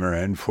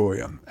trimaran for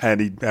you.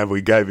 And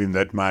we gave him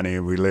that money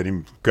and we let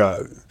him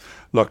go,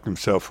 locked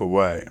himself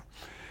away.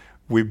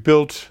 We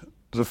built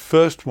the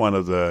first one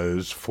of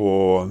those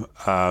for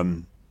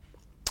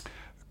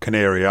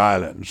Canary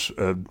Islands,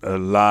 a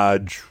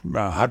large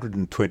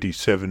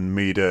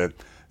 127-metre,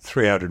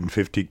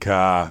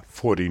 350-car,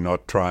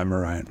 40-knot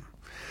trimaran.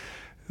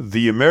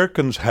 The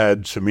Americans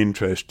had some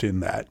interest in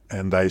that,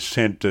 and they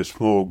sent a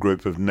small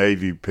group of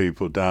Navy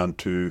people down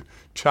to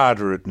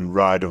charter it and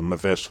ride on the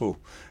vessel.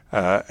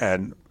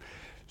 And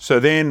so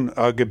then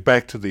I'll get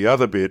back to the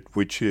other bit,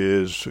 which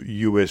is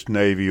US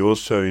Navy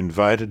also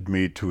invited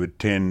me to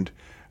attend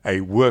a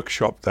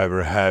workshop they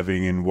were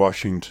having in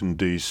Washington,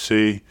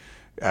 D.C.,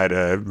 at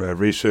a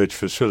research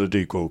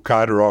facility called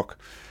Carderock.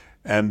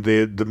 And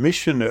the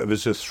mission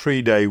was a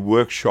 3-day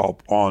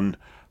workshop on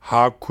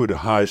how could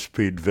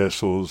high-speed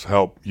vessels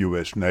help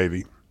U.S.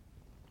 Navy.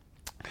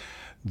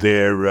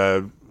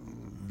 Their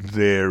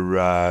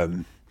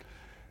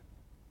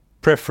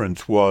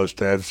preference was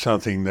to have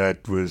something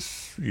that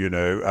was,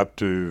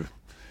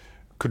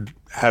 could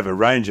have a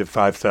range of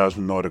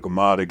 5,000 nautical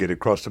mile to get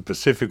across the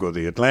Pacific or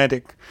the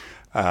Atlantic.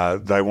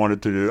 They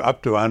wanted to do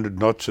up to 100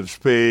 knots of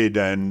speed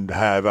and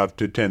have up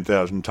to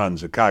 10,000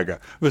 tons of cargo.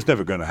 It was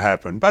never going to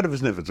happen, but it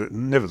was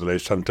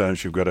nevertheless,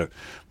 sometimes you've got to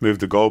move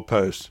the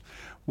goalposts.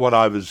 What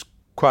I was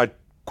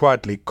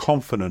quietly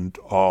confident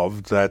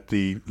of, that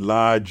the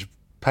large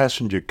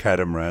passenger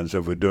catamarans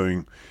that we're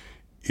doing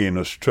in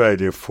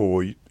Australia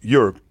for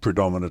Europe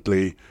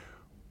predominantly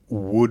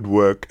would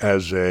work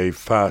as a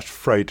fast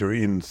freighter,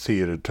 in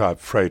theatre type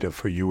freighter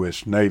for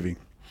US Navy.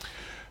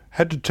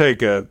 Had to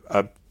take a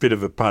bit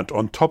of a punt.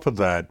 On top of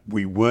that,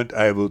 we weren't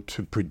able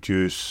to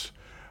produce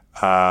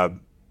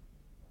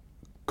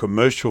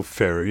commercial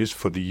ferries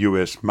for the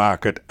US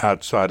market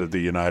outside of the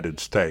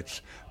United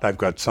States. They've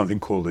got something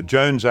called the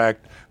Jones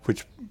Act,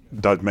 which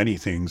does many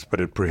things, but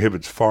it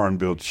prohibits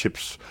foreign-built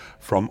ships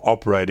from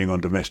operating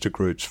on domestic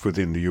routes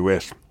within the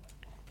US.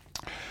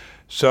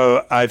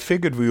 So I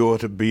figured we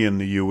ought to be in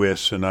the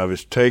US, and I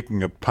was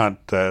taking a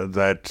punt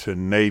that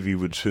Navy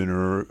would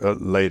sooner or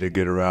later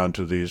get around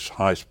to these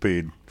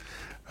high-speed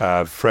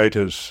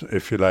freighters,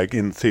 if you like,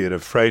 in-theatre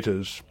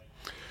freighters.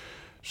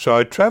 So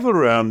I traveled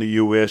around the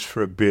US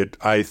for a bit.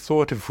 I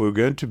thought if we were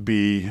going to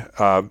be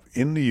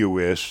in the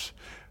US,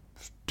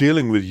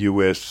 dealing with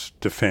US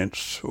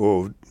defense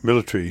or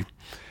military,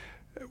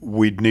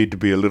 we'd need to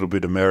be a little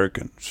bit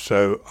American.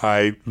 So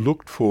I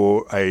looked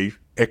for a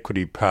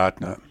equity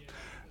partner,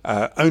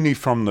 only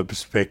from the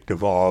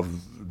perspective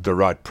of the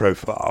right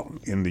profile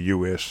in the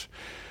US.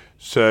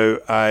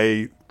 So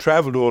I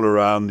traveled all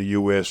around the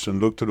US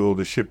and looked at all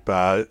the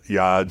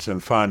shipyards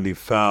and finally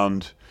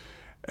found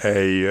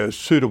a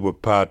suitable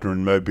partner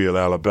in Mobile,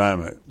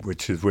 Alabama,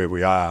 which is where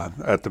we are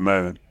at the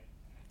moment.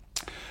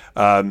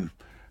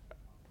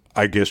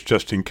 I guess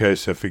just in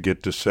case I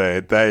forget to say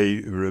it,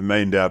 they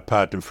remained our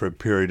partner for a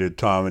period of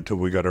time until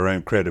we got our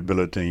own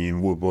credibility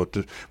and we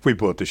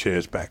bought the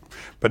shares back.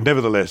 But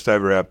nevertheless, they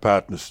were our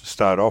partners to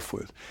start off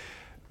with.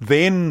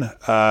 Then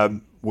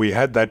we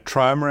had that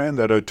trimaran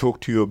that I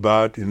talked to you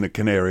about in the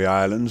Canary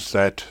Islands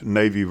that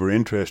Navy were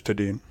interested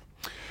in.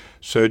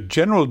 So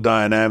General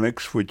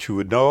Dynamics, which you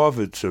would know of,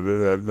 it's a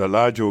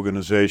large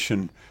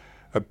organization,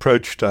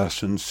 approached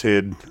us and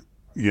said,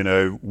 you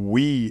know,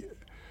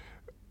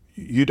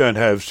 you don't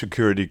have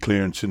security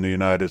clearance in the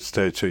United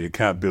States, so you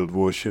can't build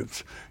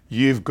warships.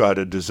 You've got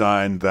a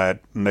design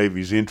that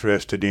Navy's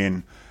interested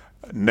in.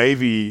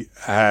 Navy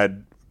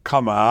had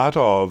come out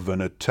of an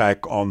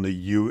attack on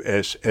the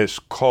USS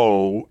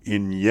Cole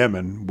in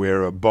Yemen,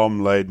 where a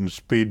bomb-laden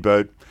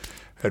speedboat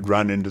had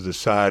run into the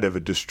side of a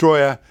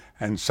destroyer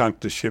and sunk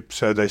the ship.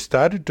 So they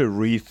started to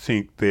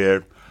rethink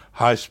their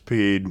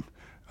high-speed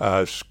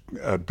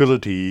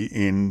ability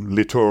in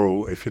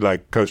littoral, if you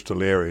like,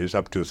 coastal areas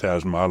up to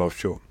 1,000 mile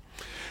offshore.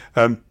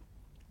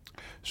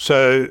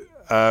 So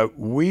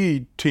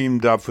we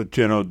teamed up with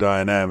General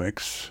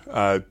Dynamics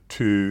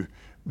to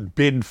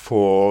bid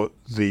for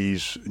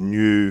these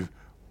new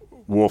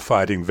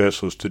warfighting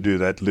vessels to do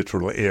that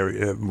littoral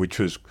area, which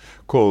was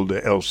called the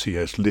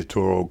LCS,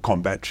 Littoral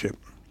Combat Ship.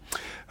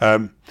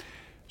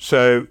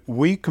 So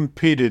we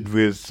competed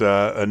with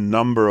a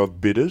number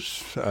of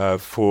bidders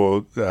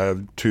to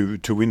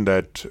win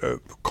that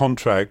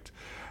contract,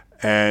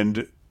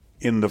 and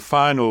in the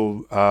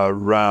final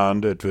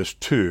round it was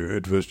two.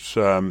 It was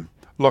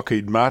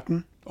Lockheed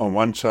Martin on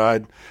one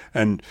side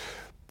and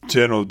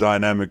General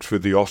Dynamics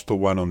with the Austal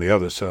one on the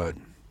other side.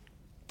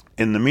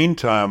 In the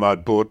meantime,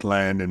 I'd bought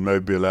land in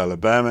Mobile,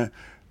 Alabama,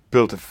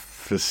 built a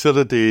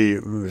facility.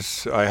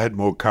 I had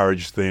more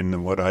courage then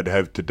than what I'd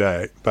have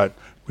today, but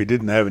we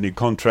didn't have any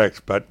contracts,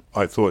 but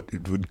I thought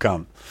it would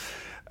come.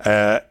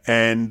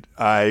 And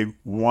I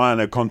won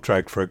a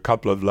contract for a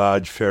couple of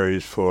large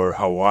ferries for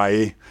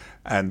Hawaii,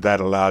 and that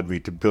allowed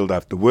me to build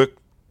up the work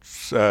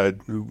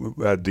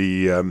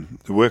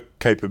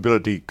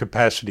capability,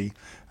 capacity,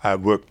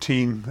 work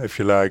team, if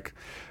you like.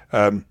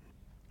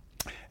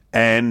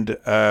 And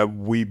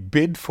we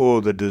bid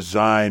for the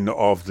design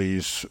of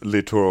these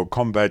littoral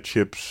combat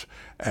ships,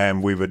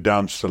 and we were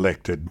down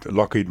selected.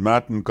 Lockheed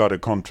Martin got a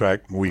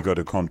contract, we got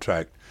a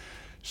contract.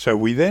 So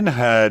we then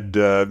had,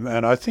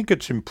 and I think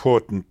it's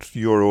important,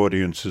 your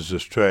audience is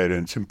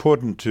Australian, it's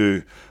important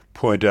to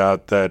point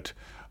out that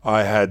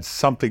I had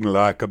something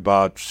like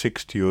about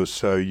 60 or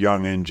so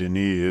young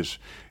engineers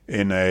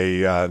in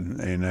a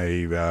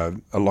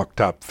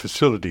locked-up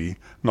facility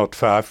not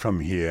far from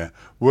here,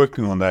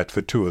 working on that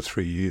for 2 or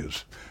 3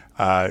 years.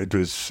 It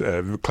was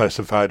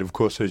classified, of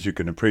course, as you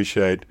can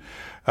appreciate.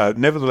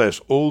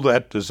 Nevertheless, all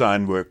that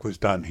design work was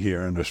done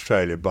here in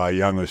Australia by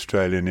young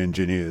Australian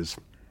engineers.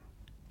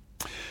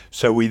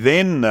 So we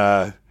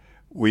were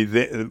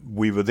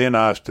then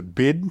asked to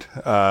bid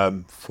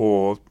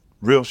for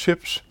real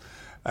ships.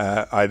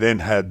 I then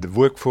had the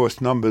workforce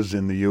numbers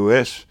in the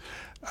US,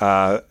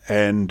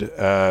 and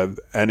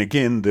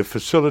again the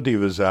facility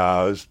was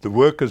ours, the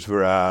workers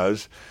were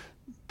ours,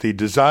 the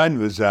design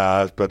was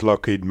ours, but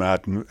Lockheed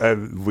Martin,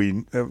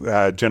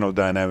 General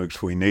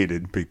Dynamics, we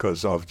needed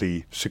because of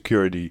the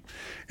security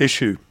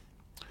issue.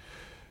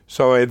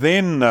 So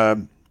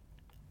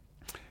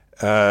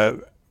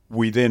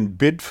we then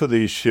bid for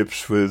these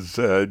ships with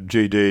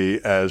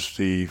GD as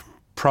the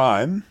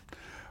prime,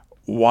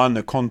 won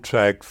a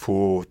contract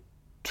for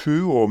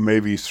 2 or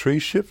maybe 3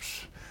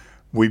 ships.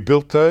 We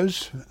built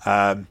those,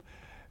 and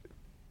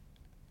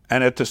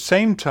at the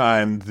same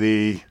time,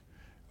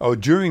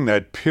 during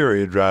that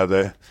period,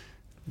 rather,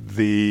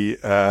 the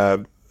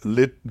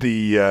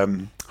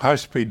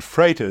high-speed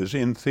freighters,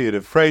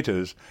 in-theater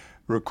freighters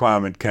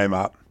requirement came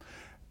up.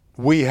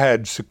 We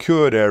had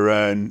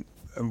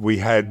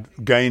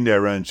gained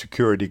our own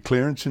security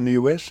clearance in the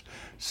US,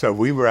 so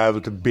we were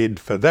able to bid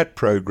for that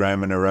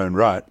program in our own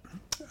right,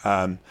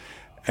 and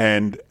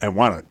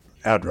won it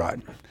outright.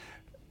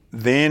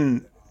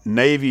 Then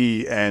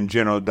Navy and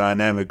General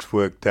Dynamics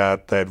worked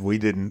out that we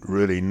didn't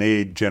really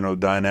need General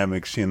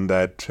Dynamics in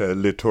that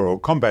littoral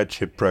combat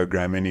ship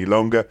program any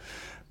longer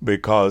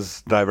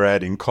because they were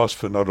adding cost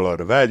for not a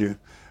lot of value.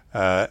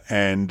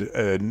 And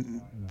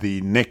the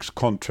next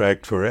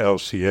contract for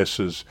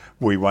LCSs,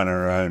 we won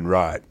our own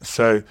right.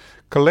 So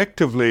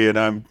collectively, and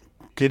I'm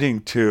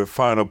getting to a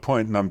final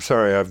point, and I'm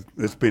sorry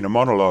it's been a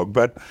monologue,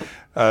 but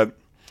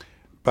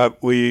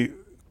we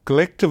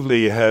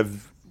collectively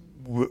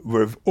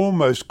we've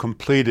almost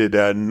completed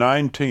our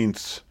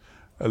 19th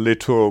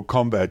littoral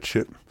combat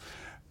ship,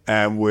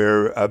 and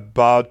we're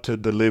about to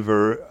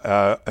deliver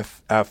our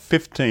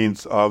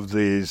 15th of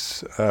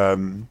these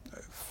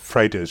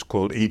freighters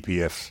called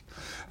EPFs.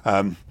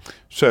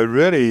 So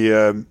really,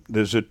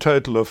 there's a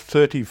total of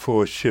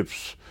 34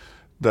 ships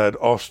that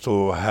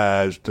Austal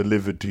has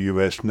delivered to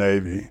US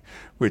Navy,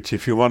 which,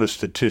 if you want a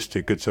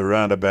statistic, it's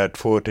around about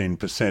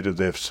 14% of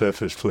their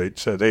surface fleet.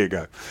 So there you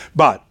go.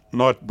 But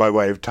not by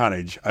way of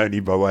tonnage, only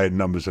by way of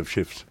numbers of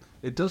ships.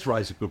 It does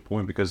raise a good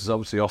point because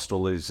obviously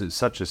Austal is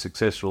such a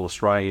successful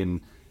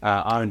Australian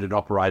owned and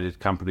operated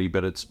company,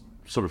 but it's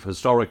sort of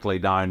historically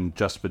known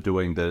just for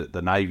doing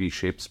the Navy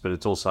ships, but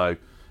it's also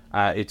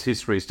its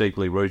history is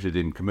deeply rooted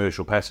in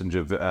commercial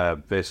passenger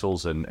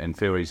vessels and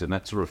ferries and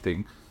that sort of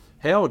thing.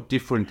 How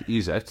different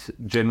is it,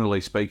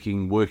 generally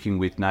speaking, working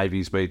with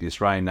navies, be it the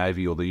Australian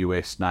Navy or the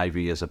US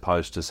Navy, as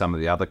opposed to some of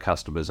the other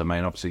customers? I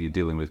mean, obviously you're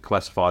dealing with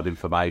classified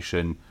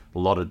information, a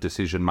lot of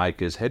decision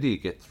makers. How do you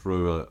get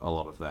through a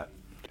lot of that?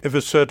 It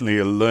was certainly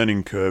a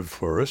learning curve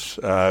for us,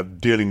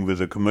 dealing with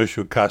a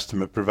commercial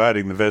customer,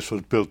 providing the vessel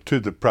is built to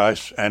the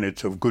price and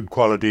it's of good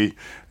quality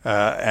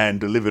and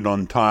delivered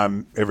on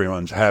time.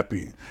 Everyone's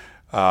happy.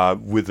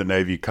 With the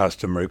Navy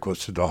customer, of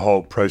course, the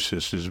whole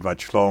process is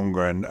much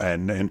longer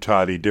and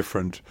entirely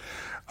different.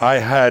 I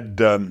had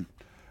a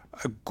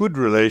good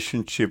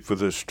relationship with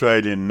the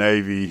Australian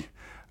Navy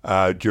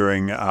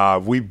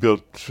we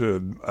built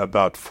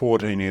about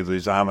 14 of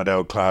these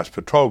Armidale-class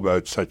patrol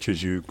boats, such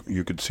as you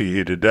could see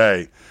here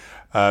today.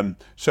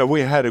 So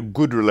we had a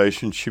good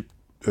relationship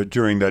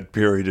during that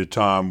period of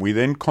time. We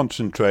then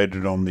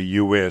concentrated on the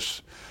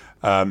US.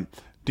 The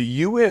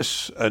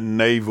US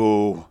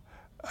naval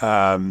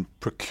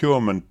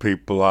procurement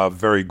people are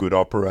very good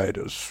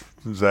operators.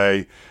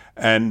 Good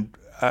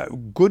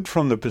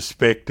from the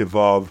perspective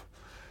of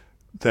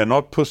they're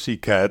not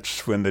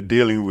pussycats when they're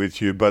dealing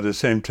with you. By the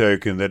same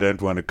token, they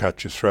don't want to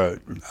cut your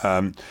throat,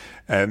 and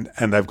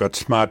they've got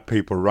smart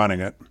people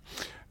running it.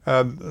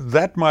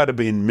 That might have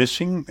been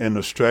missing in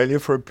Australia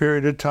for a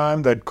period of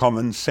time, that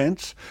common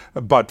sense.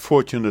 But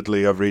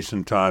fortunately, of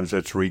recent times,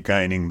 it's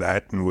regaining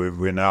that, and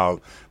we're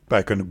now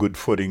back on a good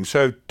footing.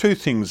 So two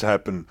things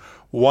happen.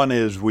 One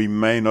is we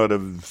may not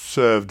have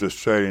served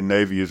Australian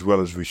Navy as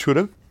well as we should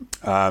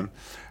have.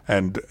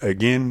 And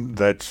again,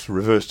 that's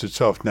reversed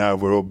itself now.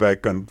 We're all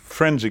back on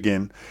friends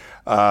again.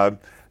 And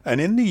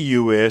in the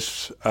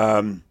US,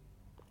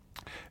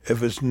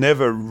 it was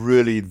never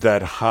really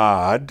that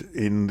hard.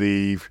 In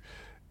the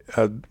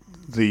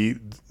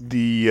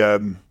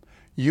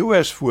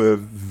US were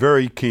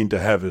very keen to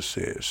have us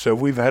there. So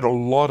we've had a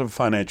lot of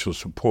financial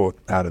support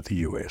out of the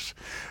US.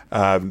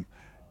 And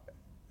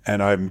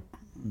I'm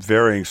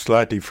varying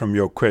slightly from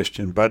your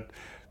question, but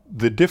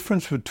the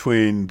difference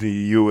between the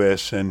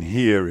US and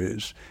here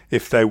is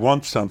if they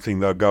want something,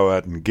 they'll go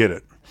out and get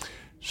it.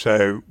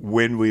 So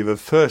when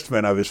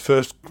I was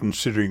first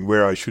considering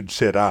where I should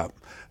set up,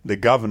 the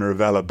governor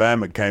of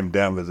Alabama came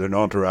down with an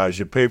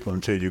entourage of people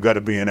and said, "You've got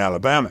to be in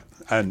Alabama."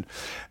 And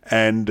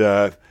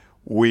the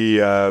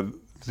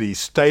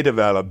state of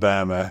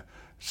Alabama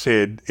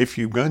said, "If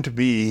you're going to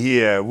be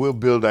here, we'll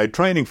build a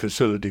training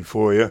facility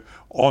for you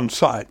on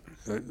site."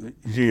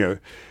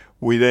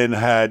 We then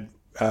had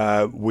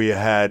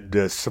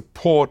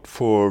support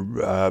for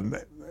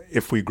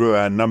if we grew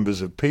our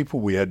numbers of people.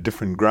 We had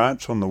different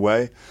grants on the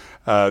way,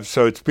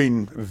 so it's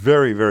been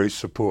very, very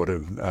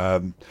supportive.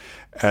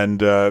 And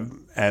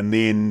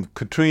then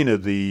Katrina,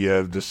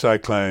 the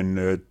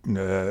cyclone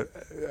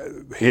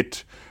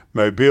hit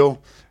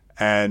Mobile,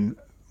 and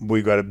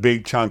we got a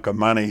big chunk of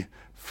money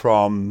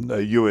from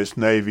the U.S.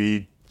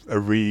 Navy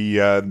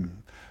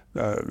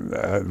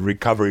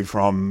recovery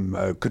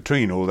from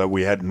Katrina, although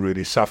we hadn't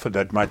really suffered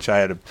that much. I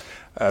had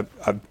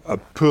a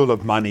pool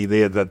of money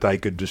there that they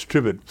could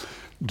distribute.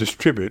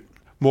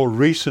 More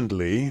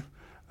recently,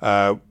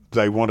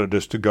 they wanted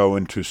us to go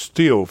into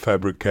steel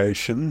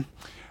fabrication,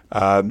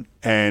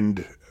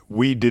 and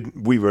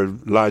we were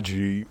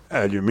largely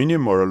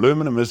aluminium or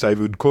aluminum, as they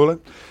would call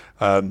it,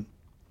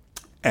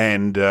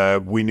 and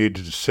we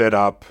needed to set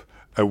up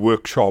a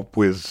workshop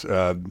with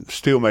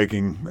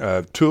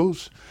steelmaking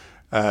tools.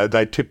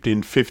 They tipped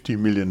in $50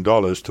 million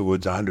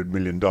towards a $100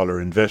 million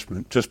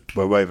investment just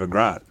by way of a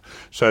grant.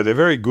 So they're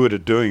very good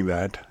at doing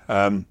that.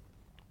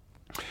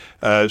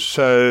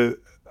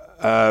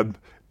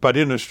 But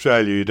in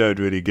Australia, you don't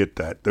really get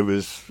that.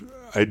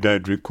 I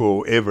don't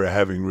recall ever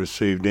having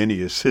received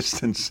any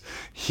assistance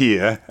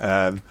here.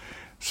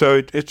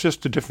 So it's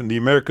just the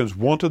Americans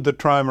wanted the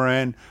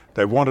trimaran.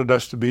 They wanted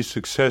us to be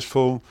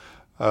successful,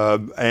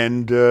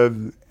 and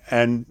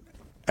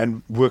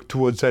work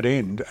towards that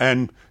end.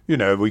 And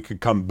we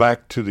could come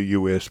back to the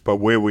US, but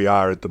where we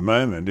are at the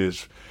moment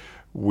is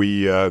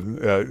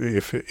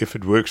if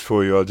it works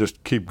for you, I'll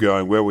just keep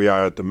going. Where we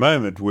are at the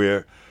moment,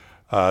 we're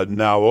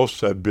now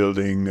also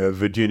building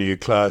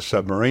Virginia-class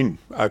submarine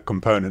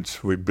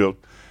components. We've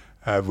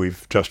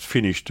just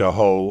finished a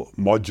whole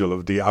module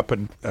of the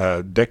upper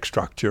deck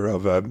structure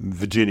of a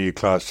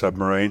Virginia-class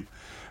submarine,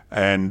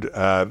 and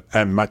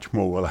much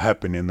more will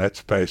happen in that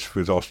space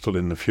with Austal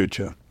in the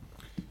future.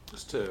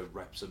 Just to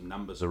wrap some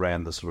numbers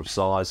around the sort of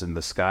size and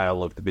the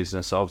scale of the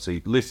business,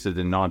 obviously listed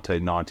in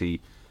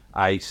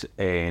 1998,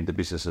 and the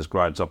business has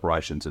grown its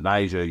operations in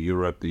Asia,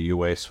 Europe, the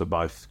US for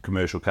both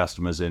commercial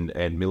customers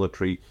and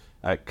military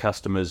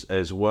customers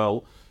as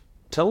well.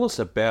 Tell us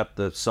about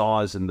the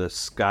size and the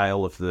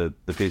scale of the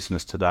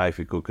business today, if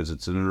you could, because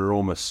it's an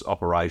enormous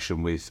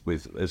operation with,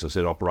 as I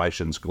said,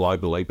 operations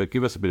globally. But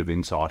give us a bit of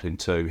insight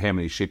into how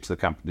many ships the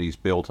company's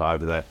built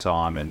over that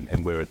time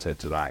and where it's at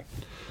today.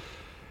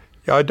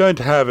 Yeah, I don't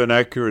have an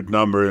accurate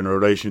number in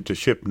relation to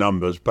ship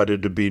numbers, but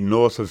it'd be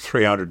north of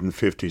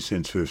 350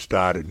 since we've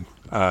started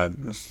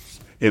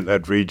in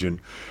that region.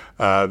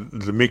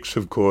 The mix,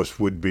 of course,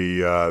 would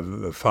be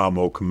far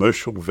more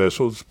commercial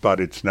vessels,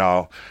 but it's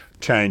now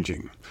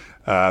changing.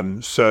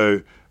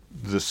 So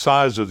the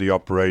size of the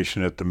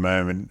operation at the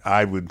moment,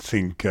 I would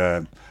think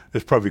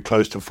there's probably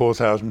close to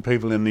 4,000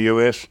 people in the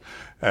US,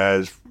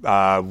 as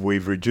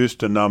we've reduced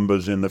the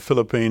numbers in the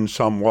Philippines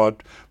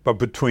somewhat, but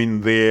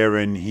between there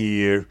and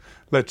here,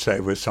 let's say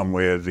we're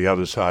somewhere the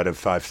other side of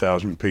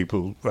 5,000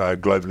 people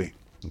globally.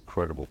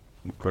 Incredible.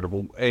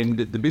 And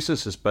the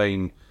business has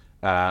been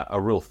a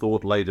real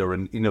thought leader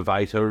and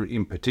innovator,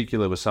 in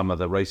particular with some of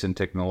the recent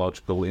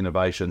technological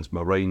innovations,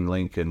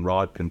 MarineLink and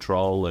ride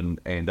control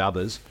and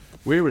others.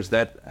 Where has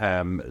that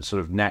sort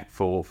of knack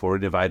for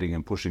innovating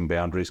and pushing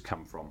boundaries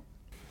come from?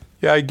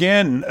 Yeah,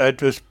 again,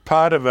 it was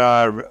part of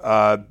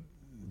our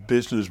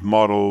business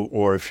model,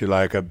 or if you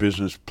like, our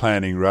business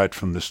planning right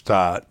from the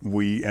start.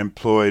 We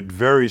employed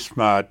very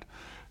smart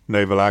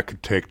naval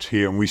architects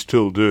here, and we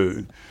still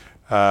do.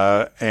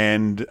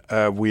 And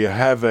we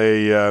have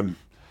a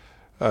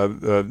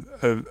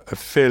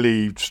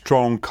fairly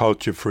strong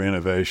culture for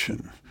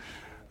innovation.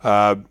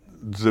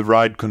 The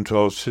ride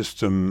control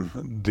system,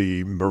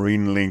 the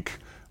MarineLink,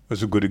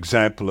 was a good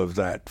example of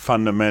that.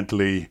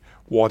 Fundamentally,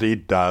 what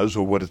it does,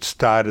 or what it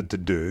started to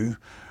do,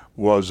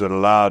 was it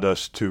allowed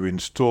us to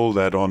install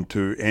that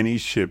onto any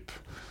ship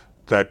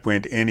that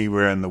went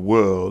anywhere in the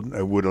world.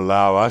 It would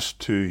allow us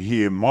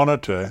to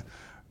monitor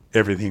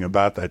everything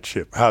about that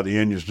ship, how the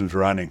engine was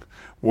running.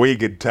 We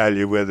could tell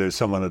you whether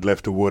someone had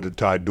left a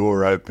watertight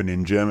door open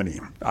in Germany.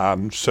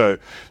 So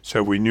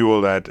we knew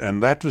all that,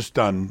 and that was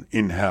done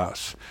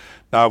in-house.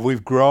 Now,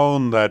 we've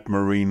grown that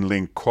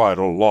MarineLink quite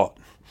a lot.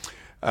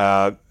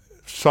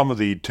 Some of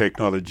the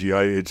technology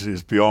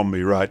is beyond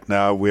me right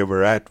now where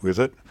we're at with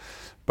it.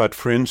 But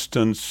for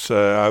instance,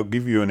 I'll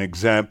give you an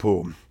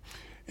example.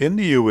 In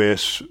the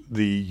US,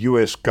 the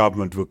US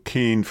government were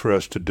keen for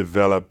us to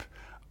develop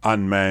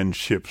unmanned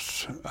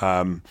ships.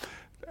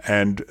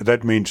 And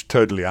that means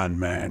totally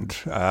unmanned.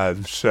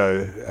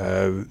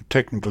 So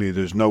technically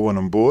there's no one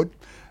on board,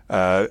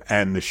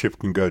 and the ship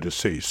can go to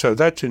sea. So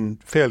that's in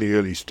fairly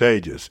early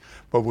stages,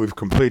 but we've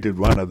completed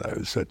one of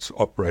those that's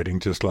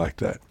operating just like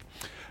that.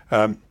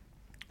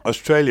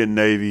 Australian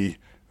Navy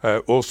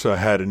also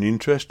had an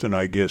interest, and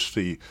I guess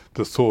the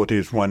thought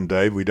is one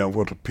day we don't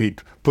want to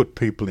put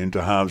people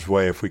into harm's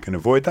way if we can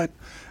avoid that.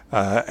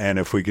 And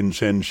if we can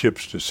send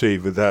ships to sea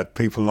without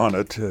people on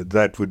it,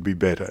 that would be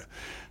better.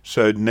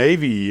 So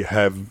Navy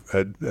have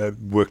are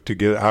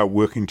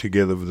working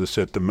together with us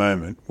at the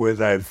moment, where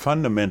they've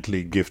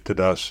fundamentally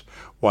gifted us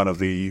one of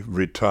the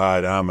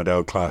retired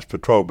Armidale-class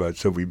patrol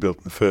boats that we built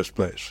in the first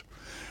place.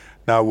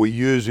 Now we're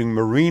using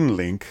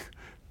MarineLink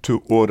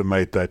to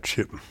automate that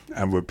ship,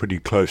 and we're pretty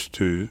close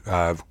to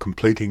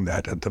completing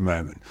that at the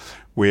moment,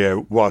 where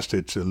whilst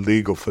it's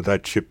illegal for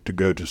that ship to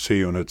go to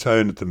sea on its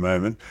own at the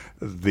moment,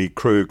 the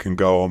crew can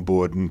go on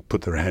board and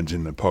put their hands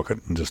in their pocket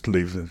and just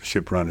leave the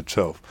ship run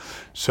itself.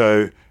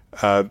 So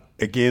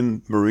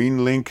again,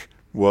 MarineLink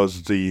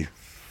was the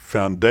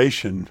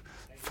foundation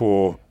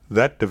for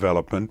that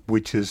development,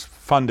 which is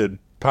funded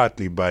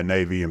partly by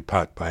Navy and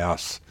part by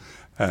us.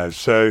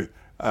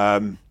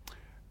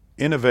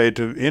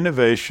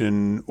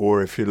 Innovation,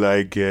 or if you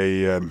like,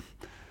 an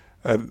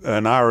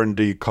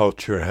R&D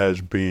culture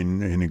has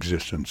been in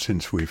existence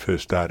since we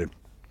first started.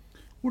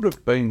 What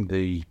have been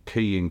the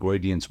key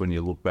ingredients when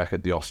you look back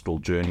at the Austal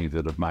journey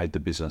that have made the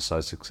business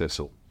so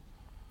successful?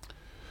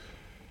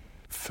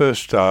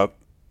 First up,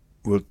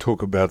 we'll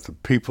talk about the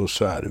people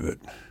side of it.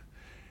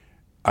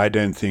 I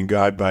don't think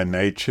I, by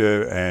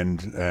nature,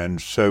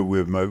 and so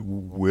with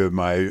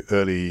my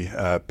early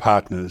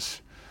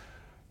partners,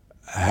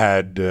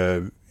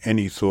 had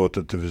any thought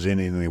that there was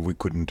anything we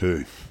couldn't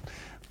do.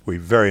 We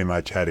very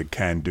much had a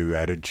can-do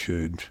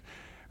attitude.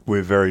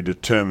 We're very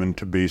determined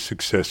to be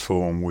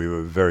successful, and we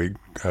were very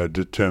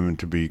determined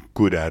to be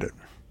good at it.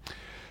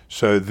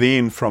 So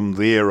then from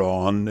there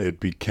on, it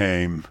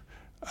became,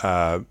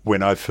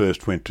 when I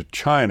first went to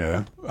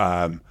China,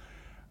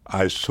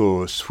 I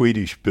saw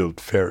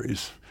Swedish-built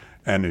ferries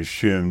and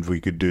assumed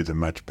we could do them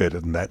much better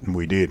than that, and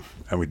we did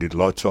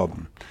lots of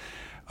them.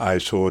 I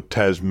saw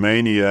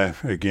Tasmania,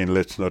 again,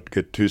 let's not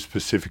get too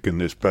specific in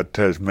this, but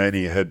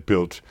Tasmania had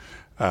built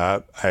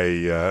a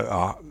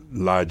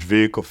large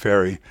vehicle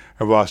ferry,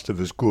 and whilst it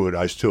was good,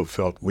 I still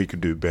felt we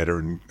could do better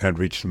and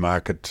reach the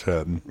market,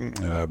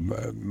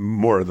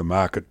 more of the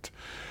market.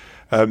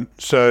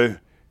 So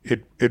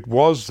it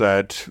was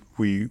that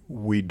we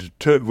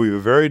were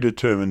very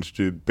determined to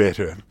do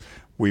better.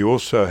 We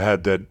also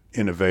had that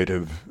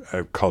innovative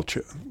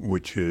culture,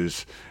 which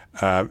is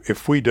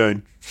if we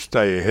don't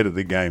stay ahead of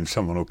the game,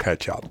 someone will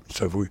catch up.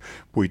 So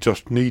we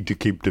just need to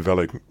keep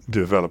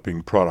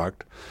developing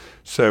product.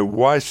 So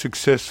why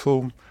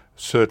successful?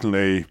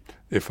 Certainly,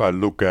 if I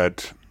look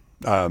at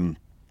the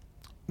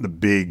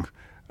big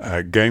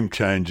game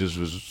changers,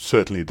 was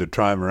certainly the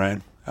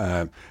trimaran.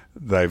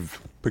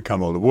 They've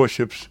become all the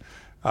warships.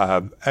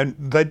 And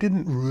they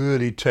didn't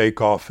really take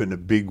off in a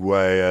big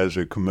way as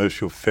a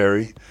commercial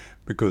ferry,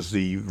 because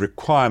the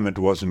requirement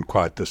wasn't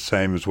quite the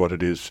same as what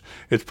it is.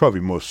 It's probably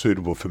more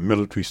suitable for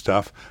military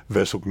stuff.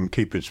 Vessel can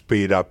keep its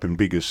speed up in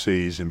bigger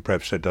seas, and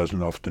perhaps that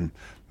doesn't often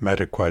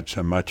matter quite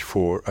so much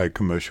for a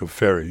commercial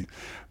ferry.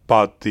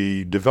 but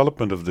the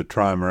development of the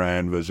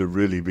trimaran was a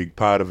really big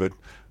part of it.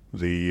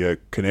 The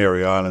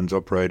Canary Islands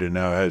operator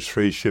now has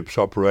 3 ships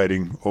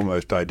operating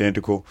almost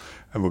identical,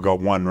 and we've got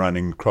one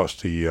running across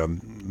the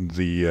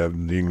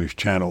English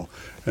Channel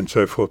and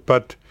so forth.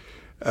 But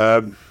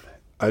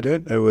I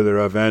don't know whether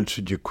I've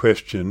answered your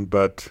question,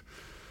 but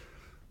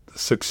the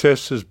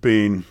success has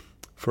been,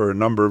 for a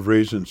number of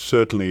reasons,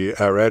 certainly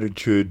our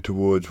attitude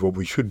towards what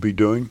we should be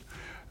doing,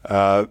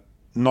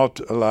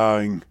 not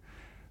allowing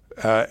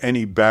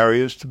any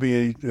barriers to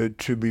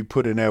be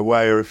put in our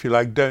way, or if you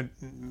like,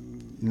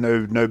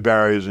 no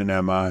barriers in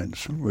our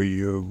minds.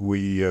 We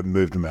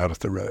moved them out of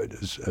the road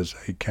as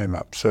they came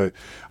up. So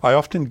I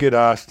often get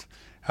asked,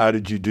 "How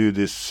did you do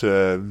this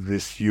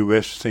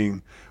US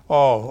thing?"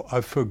 Oh,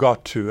 I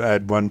forgot to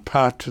add one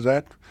part to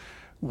that.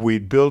 We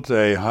built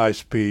a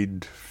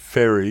high-speed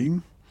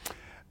ferry,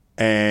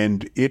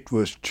 and it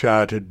was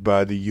chartered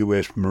by the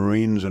U.S.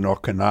 Marines in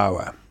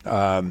Okinawa.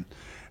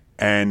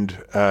 And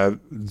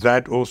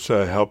that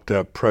also helped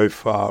our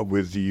profile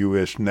with the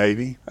U.S.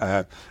 Navy.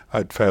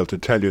 I'd failed to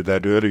tell you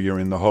that earlier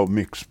in the whole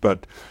mix.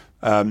 But,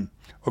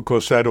 of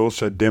course, that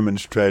also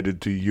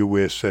demonstrated to the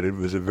U.S. that it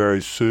was a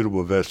very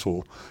suitable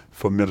vessel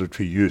for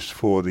military use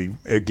for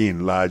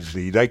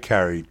largely, they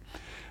carry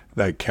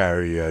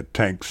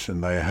tanks,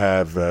 and they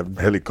have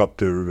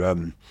helicopter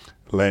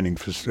landing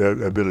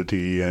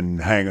ability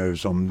and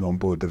hangars on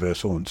board the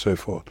vessel and so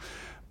forth.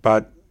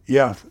 But,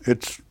 yeah,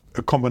 it's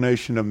a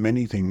combination of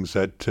many things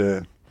that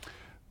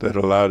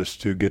allowed us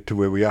to get to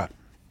where we are.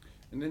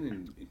 And then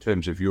in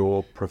terms of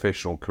your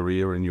professional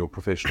career and your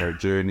professional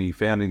journey,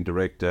 founding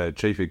director,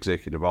 chief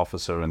executive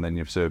officer, and then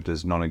you've served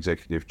as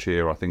non-executive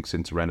chair, I think,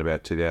 since around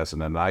about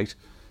 2008.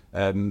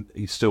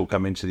 You still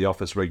come into the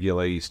office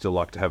regularly. You still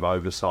like to have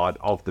oversight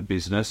of the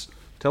business.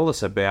 Tell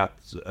us about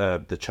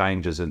the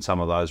changes in some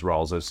of those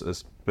roles,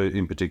 as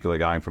in particular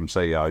going from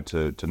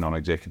CEO to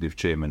non-executive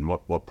chairman.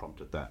 What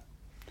prompted that?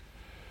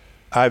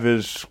 I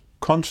was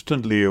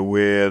constantly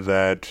aware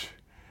that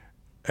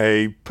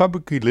a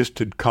publicly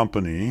listed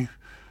company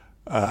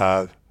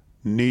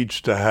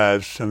needs to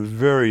have some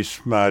very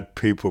smart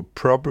people,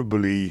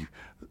 probably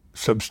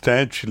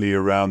substantially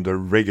around the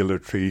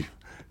regulatory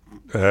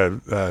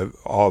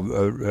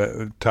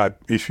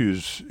type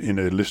issues in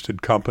a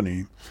listed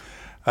company.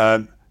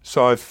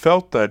 So I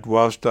felt that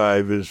whilst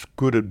I was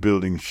good at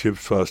building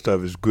ships, whilst I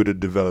was good at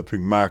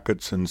developing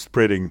markets and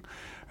spreading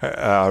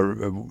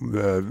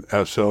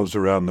ourselves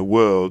around the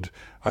world,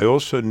 I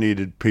also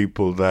needed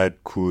people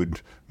that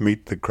could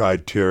meet the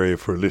criteria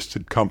for a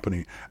listed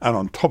company. And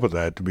on top of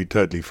that, to be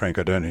totally frank,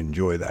 I don't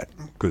enjoy that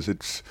because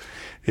it's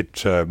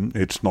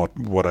not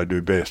what I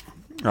do best.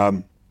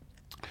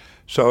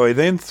 So I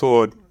then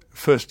thought,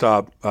 first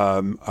up,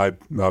 I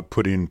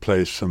put in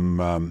place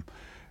some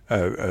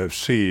a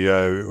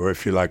CEO, or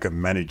if you like, a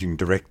managing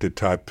director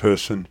type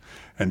person,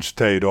 and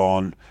stayed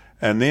on.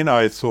 And then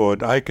I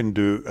thought I can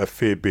do a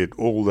fair bit,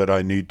 all that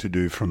I need to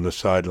do from the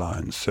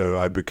sidelines. So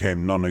I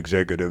became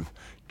non-executive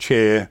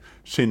chair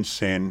since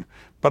then.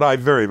 But I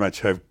very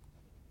much have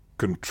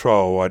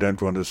control. I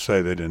don't want to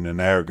say that in an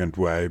arrogant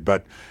way,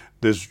 but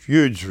there's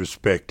huge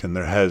respect, and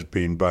there has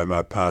been by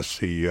my past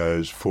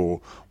CEOs,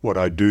 for what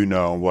I do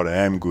know and what I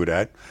am good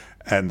at.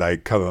 And they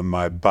cover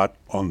my butt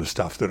on the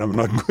stuff that I'm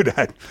not good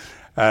at.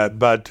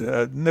 But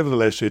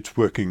nevertheless, it's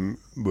working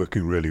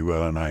really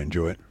well, and I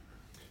enjoy it.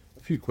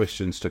 A few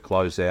questions to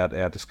close out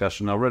our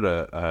discussion. I read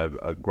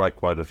a great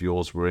quote of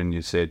yours wherein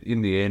you said,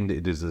 in the end,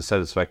 it is the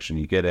satisfaction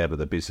you get out of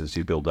the business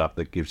you build up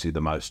that gives you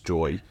the most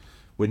joy.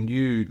 When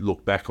you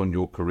look back on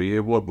your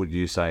career, what would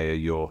you say are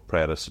your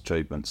proudest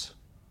achievements?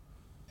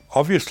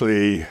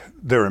 Obviously,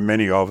 there are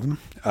many of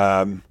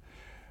them.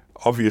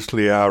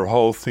 Obviously, our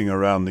whole thing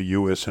around the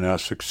US and how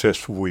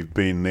successful we've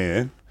been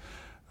there.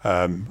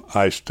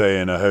 I stay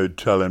in a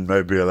hotel in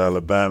Mobile,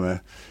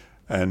 Alabama,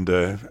 and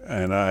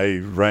I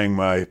rang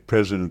my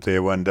president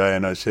there one day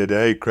and I said,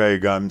 "Hey,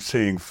 Craig, I'm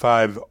seeing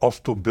 5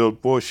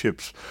 Austal-built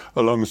warships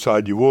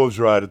alongside your wharves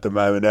right at the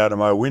moment out of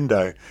my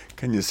window.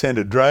 Can you send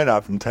a drone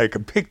up and take a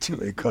picture?"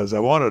 Because I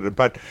wanted it.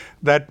 But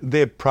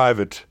they're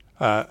private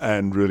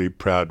and really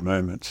proud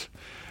moments.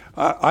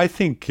 I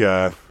think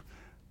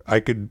I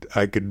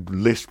could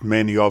list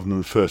many of them.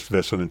 The first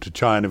vessel into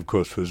China, of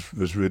course,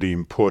 was really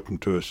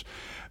important to us.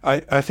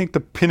 I think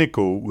the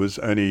pinnacle was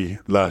only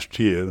last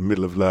year, the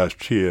middle of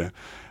last year.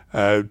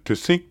 To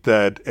think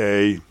that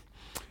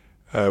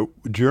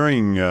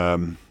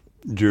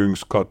during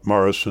Scott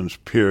Morrison's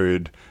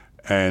period,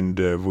 and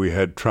we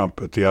had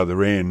Trump at the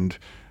other end,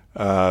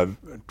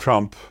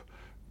 Trump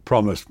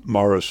promised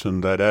Morrison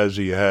that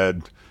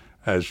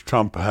as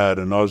Trump had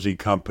an Aussie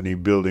company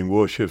building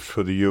warships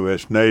for the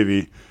U.S.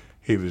 Navy,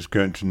 he was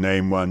going to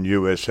name one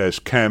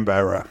USS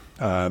Canberra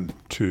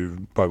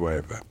by way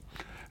of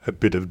a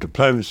bit of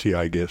diplomacy,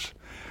 I guess.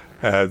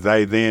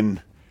 They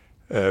then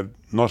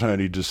not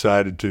only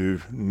decided to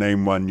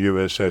name one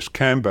USS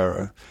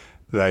Canberra,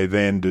 they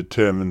then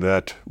determined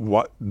that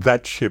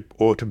that ship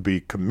ought to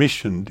be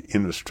commissioned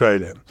in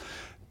Australia.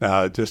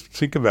 Now, just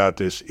think about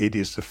this. It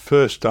is the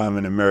first time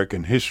in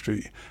American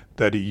history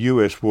that a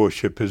U.S.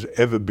 warship has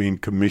ever been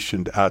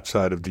commissioned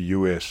outside of the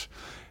U.S.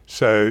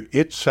 So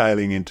it's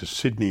sailing into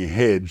Sydney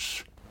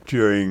Heads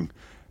during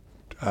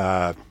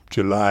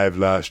July of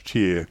last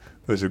year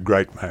was a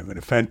great moment,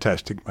 a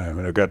fantastic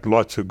moment. I've got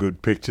lots of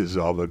good pictures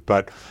of it,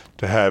 but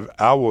to have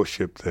our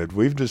warship that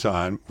we've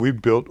designed,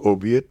 we've built,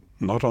 albeit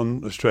not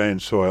on Australian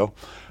soil,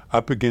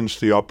 up against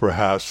the Opera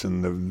House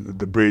and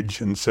the bridge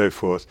and so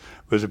forth,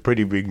 was a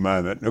pretty big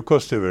moment. And of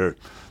course, there were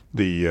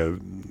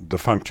the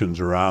functions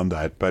around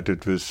that, but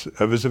it was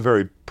a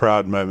very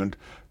proud moment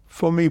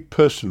for me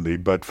personally,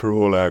 but for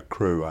all our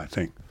crew, I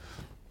think.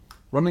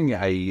 Running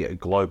a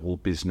global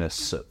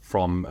business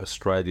from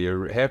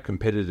Australia, how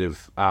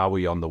competitive are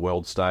we on the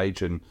world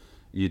stage? And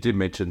you did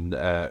mention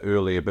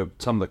earlier about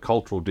some of the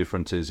cultural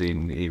differences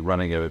in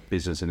running a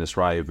business in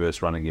Australia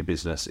versus running a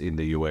business in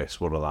the US.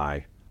 What are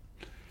they?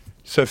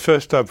 So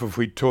first up, if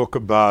we talk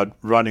about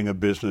running a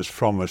business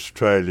from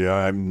Australia,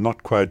 I'm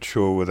not quite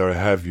sure whether I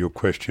have your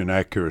question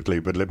accurately,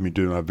 but let me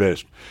do my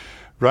best.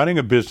 Running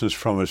a business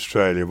from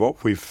Australia,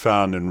 what we've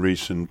found in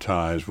recent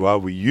times, while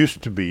we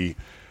used to be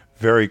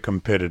very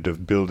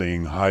competitive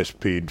building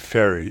high-speed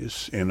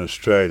ferries in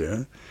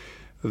Australia,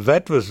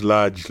 that was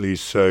largely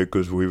so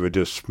because we were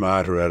just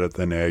smarter at it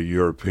than our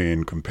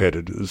European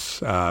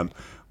competitors.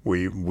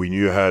 We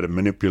knew how to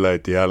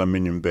manipulate the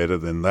aluminium better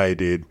than they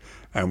did,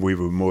 and we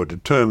were more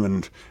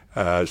determined,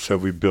 so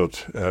we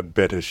built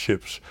better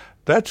ships.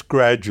 That's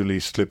gradually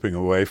slipping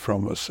away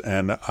from us,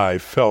 and I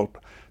felt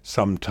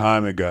some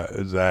time ago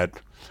that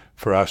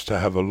for us to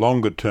have a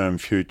longer-term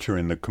future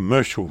in the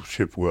commercial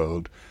ship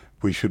world,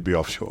 we should be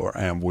offshore,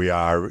 and we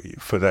are,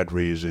 for that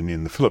reason,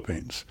 in the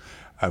Philippines.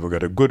 We've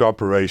got a good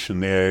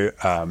operation there,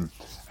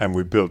 and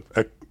we built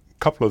a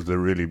couple of the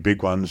really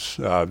big ones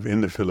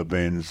in the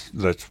Philippines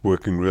that's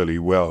working really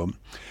well.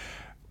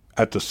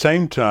 At the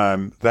same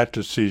time, that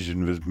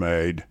decision was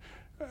made.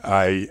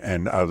 I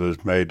and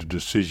others made a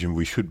decision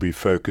we should be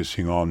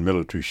focusing on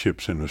military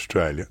ships in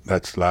Australia.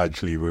 That's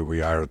largely where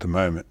we are at the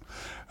moment.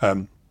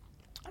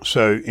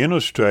 So in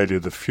Australia,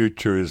 the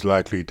future is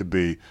likely to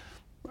be,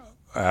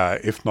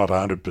 if not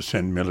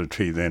 100%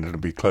 military, then it'll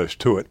be close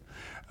to it.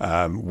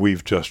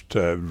 We've just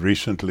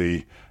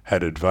recently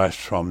had advice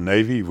from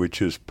Navy,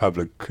 which is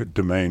public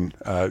domain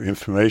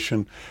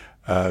information,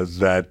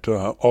 that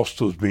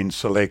Austal's been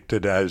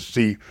selected as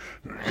the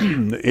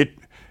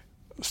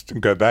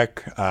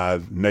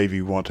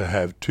Navy want to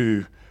have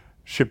 2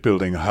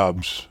 shipbuilding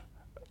hubs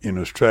in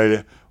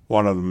Australia.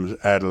 One of them is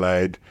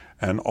Adelaide,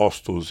 and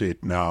Austal's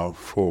it now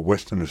for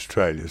Western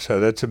Australia. So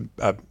that's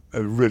a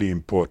really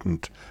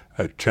important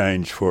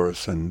change for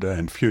us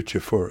and future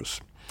for us.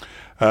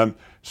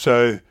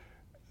 So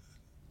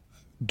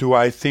do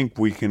I think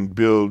we can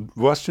build,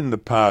 whilst in the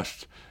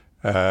past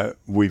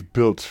we've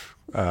built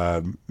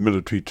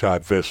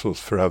military-type vessels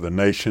for other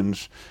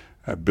nations,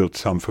 built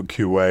some for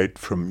Kuwait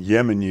from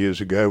Yemen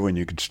years ago when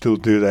you could still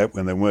do that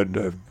when they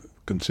weren't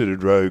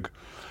considered rogue,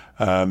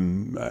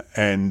 and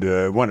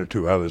one or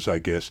two others, I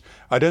guess.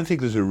 I don't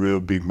think there's a real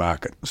big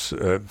market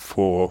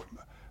for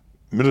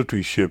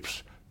military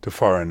ships to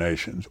foreign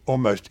nations.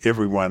 Almost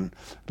everyone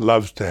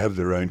loves to have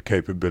their own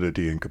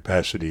capability and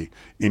capacity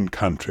in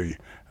country.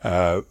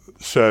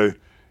 So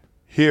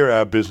here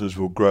our business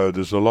will grow.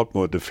 There's a lot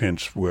more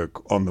defense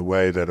work on the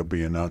way that'll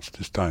be announced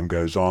as time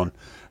goes on,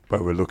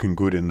 but we're looking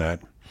good in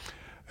that.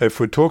 If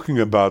we're talking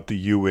about the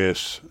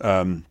US,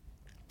 and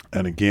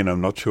again, I'm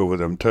not sure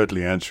whether I'm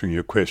totally answering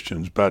your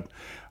questions, but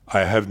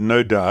I have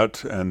no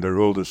doubt, and there are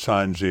all the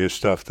signs there,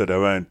 stuff that I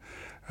won't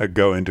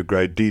go into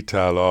great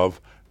detail of,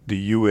 the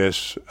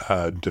US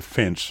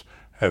defense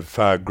have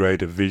far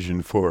greater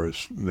vision for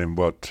us than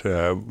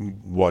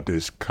what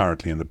is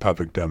currently in the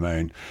public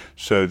domain.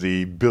 So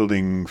the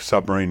building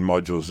submarine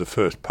module is the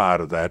first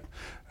part of that,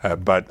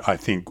 but I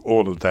think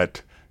all of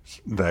that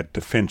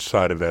defense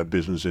side of our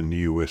business in the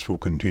US will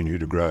continue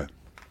to grow.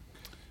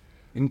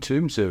 In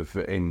terms of,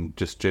 and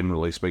just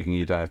generally speaking,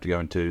 you don't have to go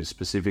into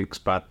specifics,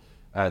 but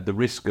the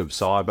risk of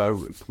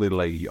cyber,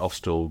 clearly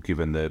Austal,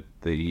 given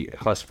the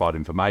classified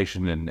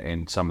information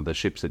and some of the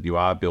ships that you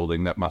are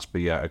building, that must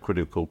be a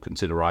critical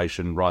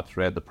consideration right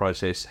throughout the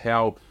process.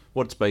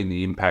 What's been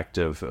the impact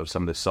of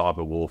some of the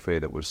cyber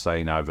warfare that we've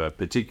seen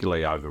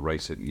particularly over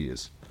recent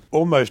years?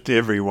 Almost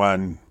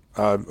everyone,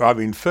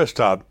 first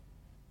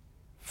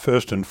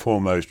and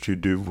foremost, you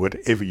do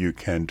whatever you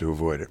can to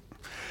avoid it.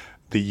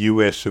 The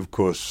US, of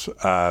course,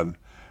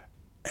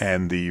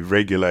 and the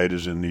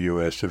regulators in the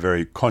US are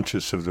very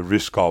conscious of the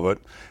risk of it,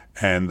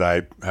 and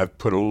they have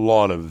put a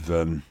lot of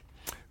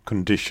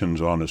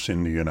conditions on us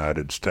in the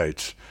United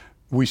States.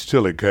 We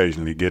still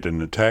occasionally get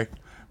an attack,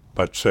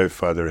 but so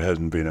far there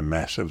hasn't been a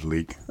massive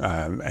leak,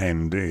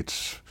 and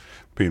it's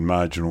been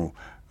marginal.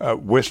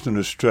 Western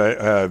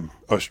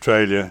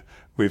Australia,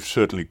 we've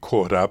certainly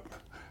caught up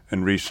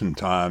in recent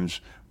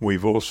times.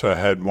 We've also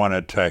had one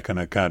attack, and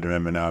I can't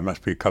remember now, it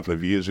must be a couple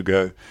of years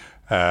ago,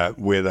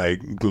 where they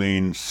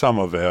gleaned some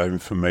of our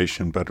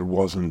information, but it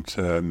wasn't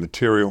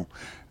material,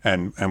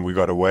 and we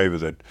got away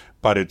with it.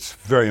 But it's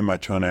very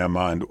much on our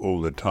mind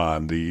all the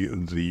time,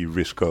 the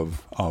risk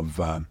of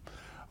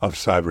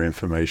cyber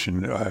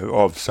information,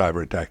 of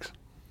cyber attacks.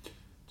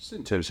 Just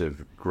in terms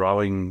of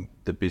growing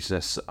the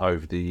business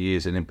over the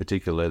years, and in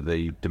particular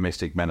the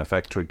domestic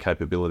manufacturing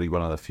capability,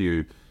 one of the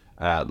few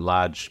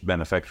large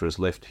manufacturers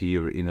left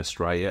here in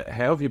Australia,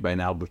 how have you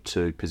been able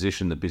to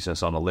position the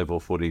business on a level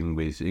footing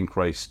with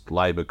increased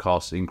labour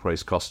costs,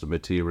 increased cost of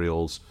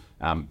materials,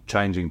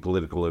 changing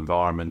political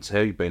environments? How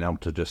have you been able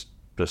to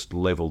just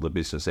level the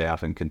business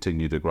out and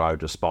continue to grow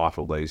despite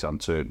all these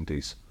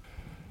uncertainties?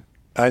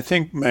 I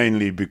think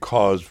mainly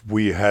because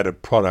we had a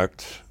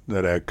product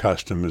that our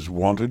customers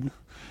wanted,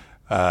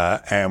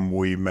 and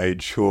we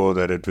made sure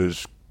that it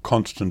was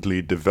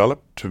constantly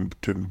developed to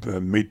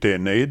meet their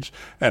needs.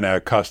 And our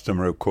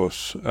customer, of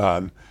course,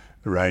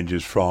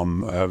 ranges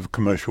from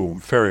commercial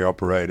ferry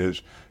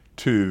operators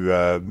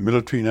to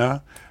military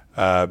now.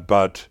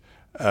 But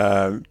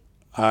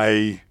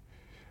I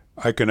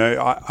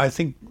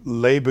think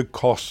labour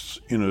costs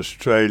in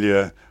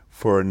Australia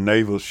for a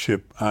naval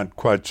ship aren't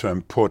quite so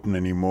important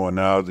anymore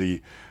now.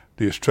 The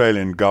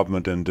Australian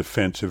government and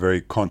defence are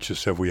very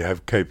conscious that we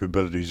have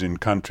capabilities in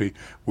country.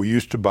 We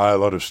used to buy a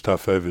lot of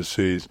stuff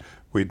overseas.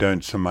 We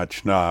don't so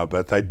much now,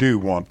 but they do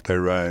want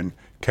their own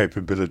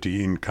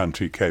capability,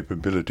 in-country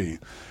capability.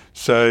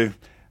 So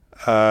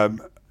I've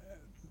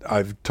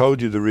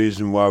told you the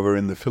reason why we're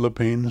in the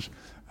Philippines,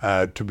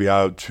 to be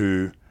able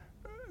to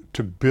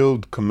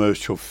build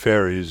commercial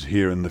ferries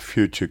here in the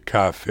future,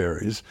 car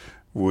ferries,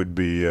 would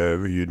be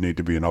you'd need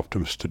to be an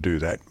optimist to do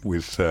that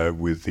with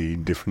the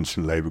difference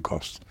in labour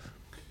costs.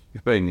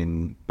 You've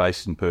been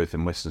based in Perth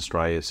in Western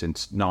Australia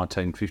since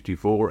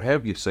 1954. How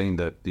have you seen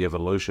the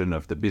evolution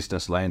of the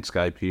business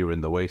landscape here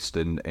in the West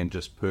and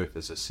just Perth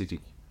as a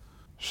city?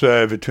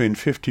 So between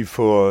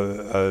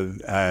 54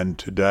 and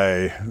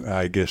today,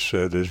 I guess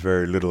there's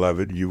very little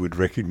of it you would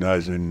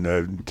recognise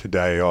in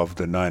today of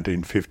the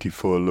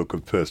 1954 look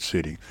of Perth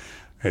City.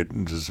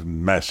 There's a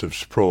massive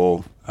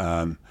sprawl,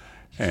 and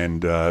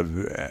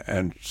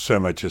so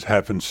much has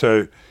happened.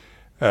 So.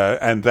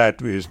 And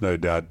that is no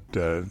doubt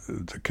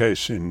the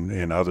case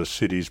in other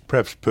cities.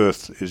 Perhaps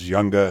Perth is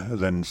younger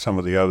than some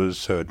of the others,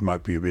 so it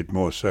might be a bit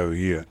more so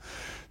here.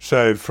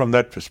 So from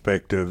that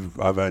perspective,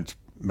 I won't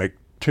make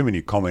too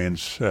many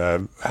comments.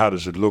 How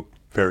does it look?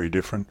 Very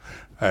different.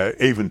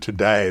 Even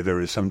today, there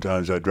is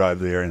sometimes I drive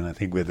there and I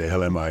think, where the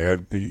hell am I?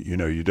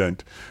 You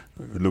don't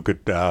look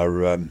at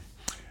our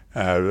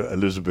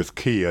Elizabeth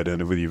Quay. I don't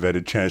know whether you've had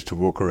a chance to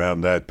walk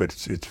around that,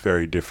 but it's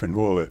very different.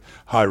 All the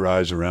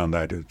high-rise around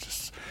that.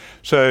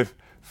 So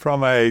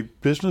from a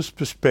business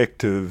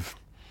perspective,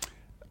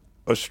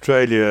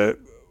 Australia,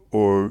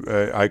 or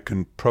I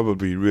can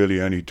probably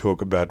really only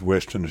talk about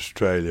Western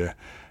Australia,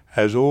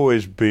 has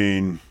always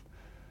been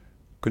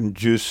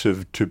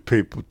conducive to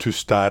people, to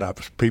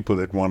startups, people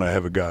that want to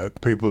have a go,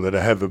 people that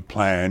have a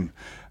plan.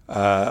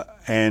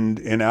 And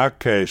in our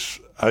case,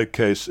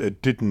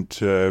 it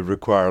didn't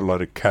require a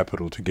lot of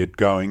capital to get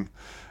going.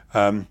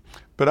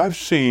 But I've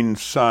seen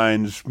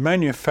signs,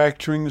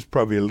 manufacturing is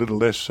probably a little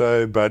less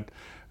so, but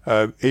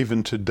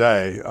even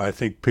today, I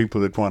think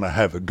people that want to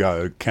have a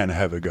go can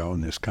have a go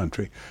in this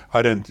country.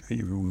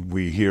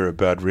 We hear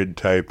about red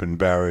tape and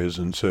barriers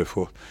and so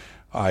forth.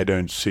 I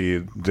don't see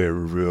they're a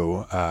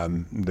real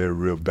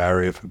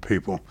barrier for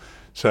people.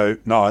 So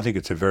no, I think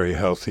it's a very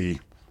healthy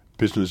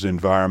business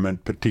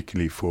environment,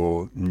 particularly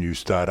for new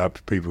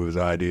startups, people with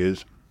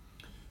ideas.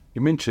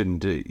 You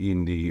mentioned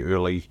in the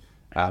early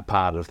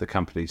part of the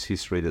company's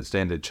history that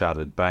Standard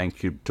Chartered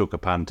Bank took a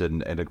punt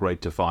and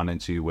agreed to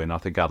finance you when I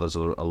think others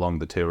along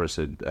the terrace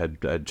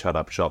had shut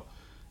up shop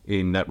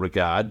in that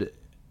regard.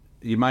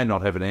 You may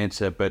not have an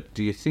answer, but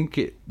do you think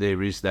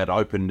there is that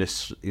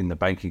openness in the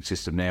banking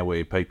system now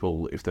where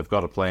people, if they've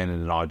got a plan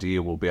and an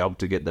idea, will be able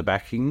to get the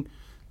backing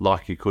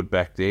like you could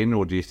back then?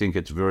 Or do you think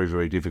it's very,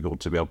 very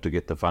difficult to be able to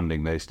get the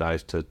funding these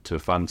days to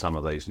fund some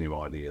of these new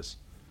ideas?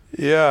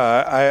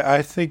 Yeah,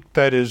 I think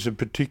that is a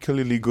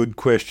particularly good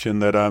question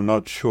that I'm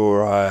not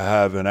sure I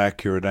have an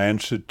accurate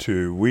answer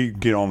to. We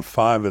get on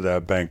fine with our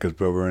bankers,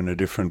 but we're in a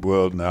different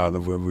world now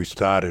than when we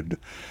started.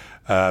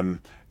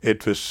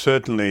 It was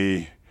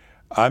certainly,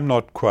 I'm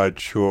not even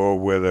sure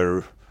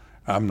whether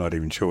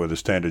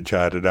Standard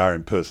Chartered are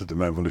in Perth at the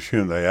moment. We'll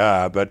assume they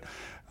are, but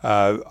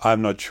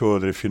I'm not sure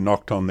that if you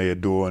knocked on their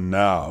door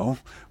now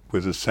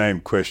with the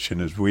same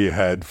question as we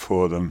had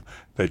for them,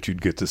 that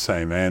you'd get the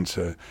same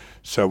answer.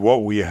 So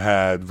what we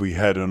had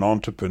an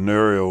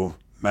entrepreneurial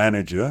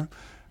manager,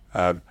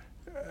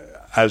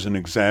 as an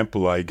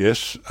example, I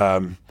guess.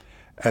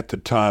 At the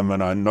time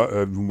when I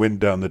went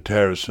down the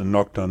terrace and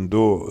knocked on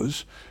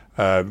doors,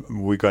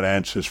 we got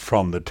answers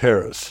from the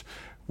terrace.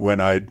 When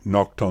I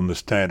knocked on the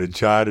Standard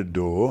Chartered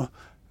door,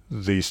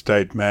 the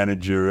state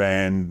manager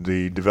and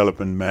the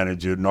development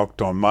manager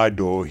knocked on my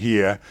door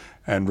here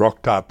and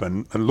rocked up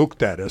and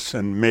looked at us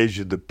and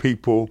measured the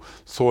people,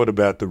 thought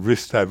about the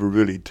risk they were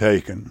really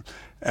taken,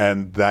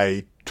 and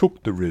they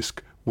took the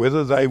risk.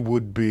 Whether they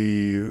would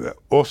be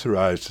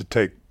authorised to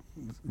take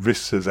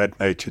risks of that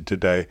nature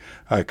today,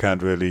 I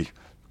can't really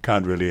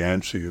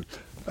answer you.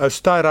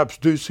 Startups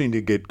do seem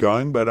to get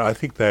going, but I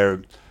think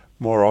they're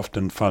more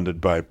often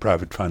funded by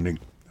private funding.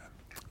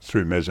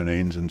 through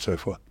mezzanines and so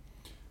forth.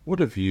 What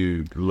have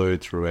you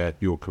learned throughout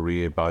your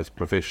career, both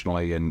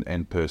professionally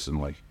and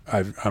personally?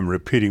 I'm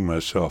repeating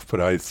myself, but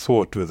I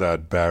thought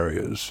without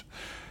barriers,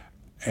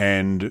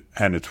 and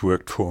it's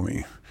worked for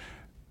me.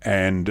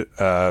 And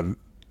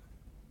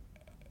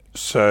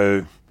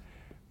so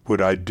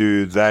would I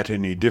do that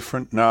any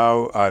different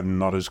now? I'm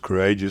not as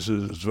courageous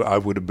as I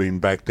would have been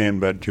back then,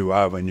 but you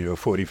are when you're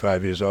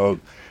 45 years old.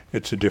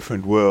 It's a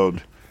different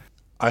world.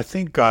 I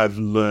think I've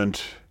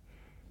learnt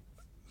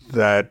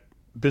that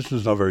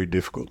business is not very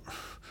difficult.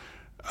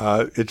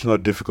 It's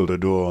not difficult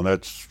at all, and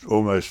that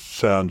almost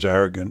sounds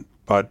arrogant,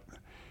 but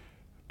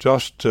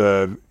just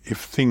if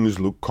things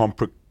look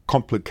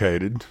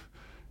complicated,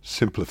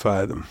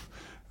 simplify them.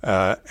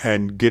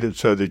 And get it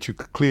so that you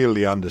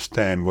clearly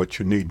understand what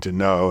you need to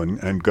know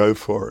and go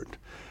for it.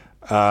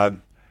 But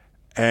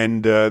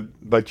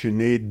you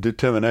need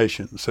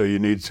determination, so you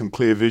need some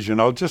clear vision.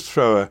 I'll just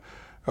throw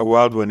a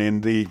wild one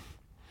in.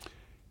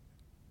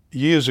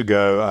 Years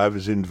ago, I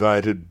was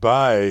invited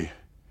by,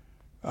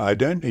 I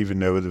don't even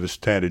know whether it was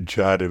Standard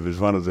Chartered, it was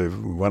one of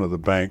the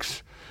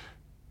banks,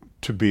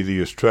 to be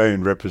the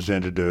Australian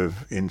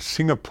representative in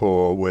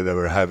Singapore, where they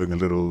were having a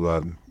little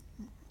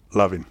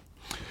love-in.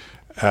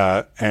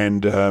 There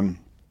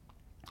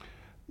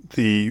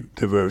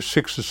were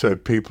 6 or so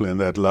people in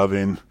that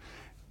love-in,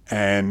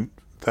 and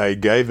they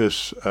gave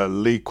us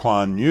Lee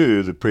Kuan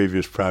Yew, the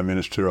previous Prime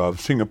Minister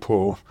of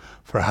Singapore,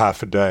 for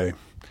half a day.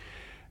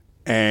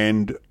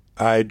 And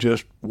I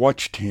just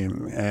watched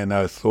him, and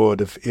I thought,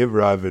 if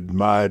ever I've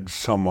admired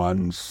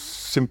someone's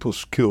simple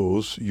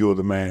skills, you're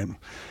the man.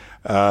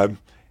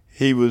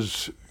 He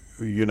was...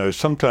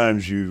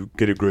 sometimes you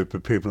get a group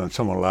of people and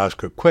someone will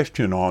ask a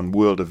question on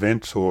world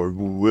events or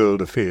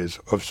world affairs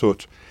of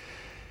sorts.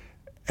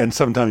 And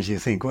sometimes you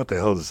think, what the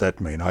hell does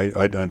that mean?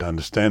 I don't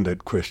understand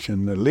that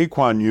question. Lee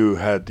Kuan Yew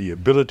had the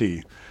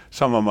ability.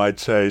 Someone might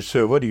say,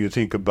 sir, what do you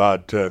think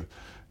about,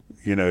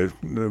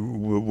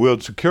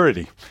 world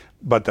security?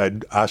 But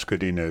they'd ask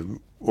it in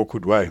an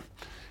awkward way.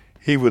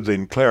 He would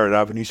then clear it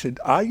up and he said,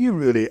 are you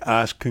really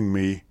asking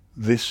me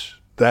this,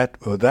 that,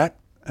 or that?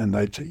 And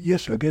they'd say,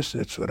 yes, I guess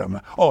that's what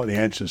I'm... Oh, the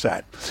answer's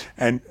that.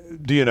 And,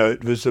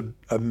 it was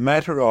a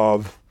matter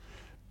of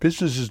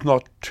business is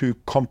not too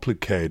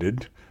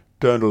complicated.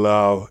 Don't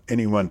allow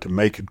anyone to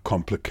make it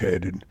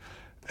complicated,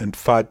 and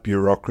fight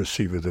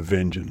bureaucracy with a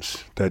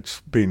vengeance.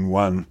 That's been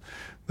one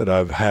that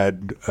I've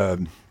had...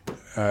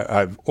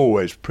 I've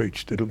always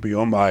preached. It'll be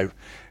on my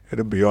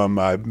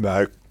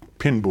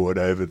pinboard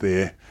over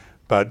there.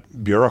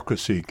 But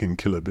bureaucracy can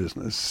kill a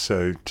business.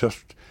 So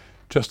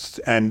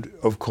and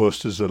of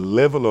course there's a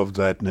level of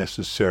that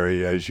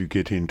necessary as you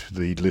get into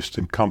the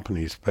listed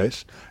company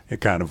space. You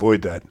can't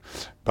avoid that.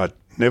 But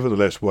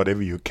nevertheless,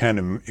 whatever you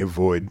can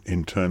avoid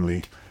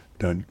internally,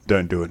 don't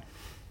do it.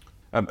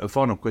 A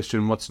final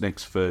question, what's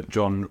next for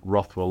John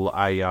Rothwell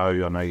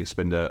AO? I know you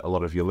spend a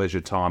lot of your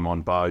leisure time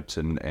on boats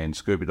and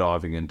scuba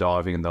diving and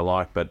diving and the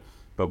like, but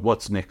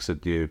what's next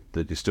that you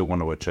still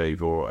want to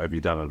achieve, or have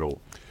you done it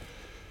all?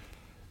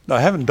 No,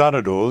 I haven't done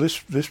it all.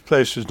 This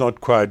place is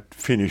not quite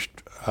finished.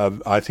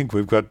 I think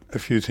we've got a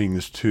few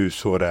things to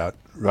sort out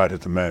right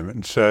at the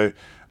moment. So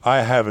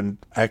I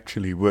haven't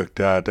actually worked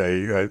out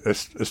a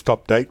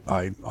stop date.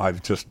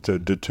 I've just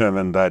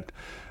determined that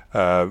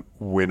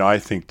when I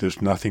think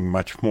there's nothing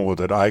much more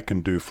that I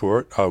can do for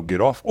it, I'll get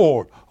off.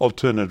 Or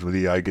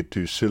alternatively, I get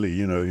too silly.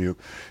 You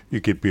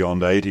get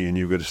beyond 80 and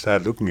you've got to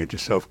start looking at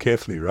yourself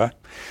carefully, right?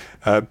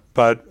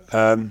 But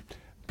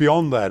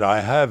beyond that,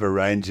 I have a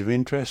range of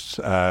interests.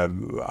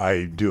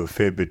 I do a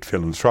fair bit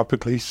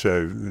philanthropically,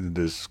 so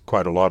there's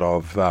quite a lot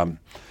of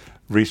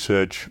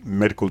research,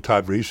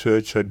 medical-type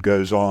research that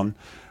goes on.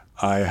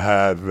 I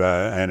have,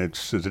 and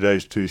the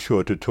day's too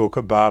short to talk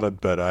about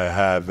it, but I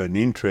have an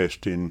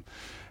interest in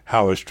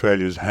how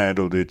Australia's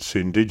handled its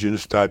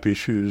Indigenous-type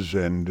issues,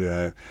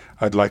 and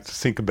I'd like to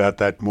think about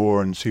that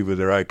more and see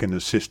whether I can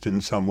assist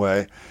in some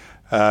way.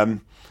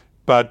 And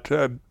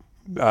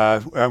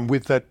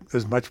with that,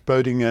 as much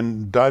boating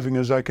and diving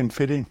as I can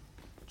fit in.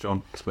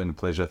 John, it's been a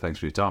pleasure. Thanks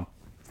for your time.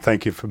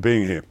 Thank you for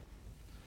being here.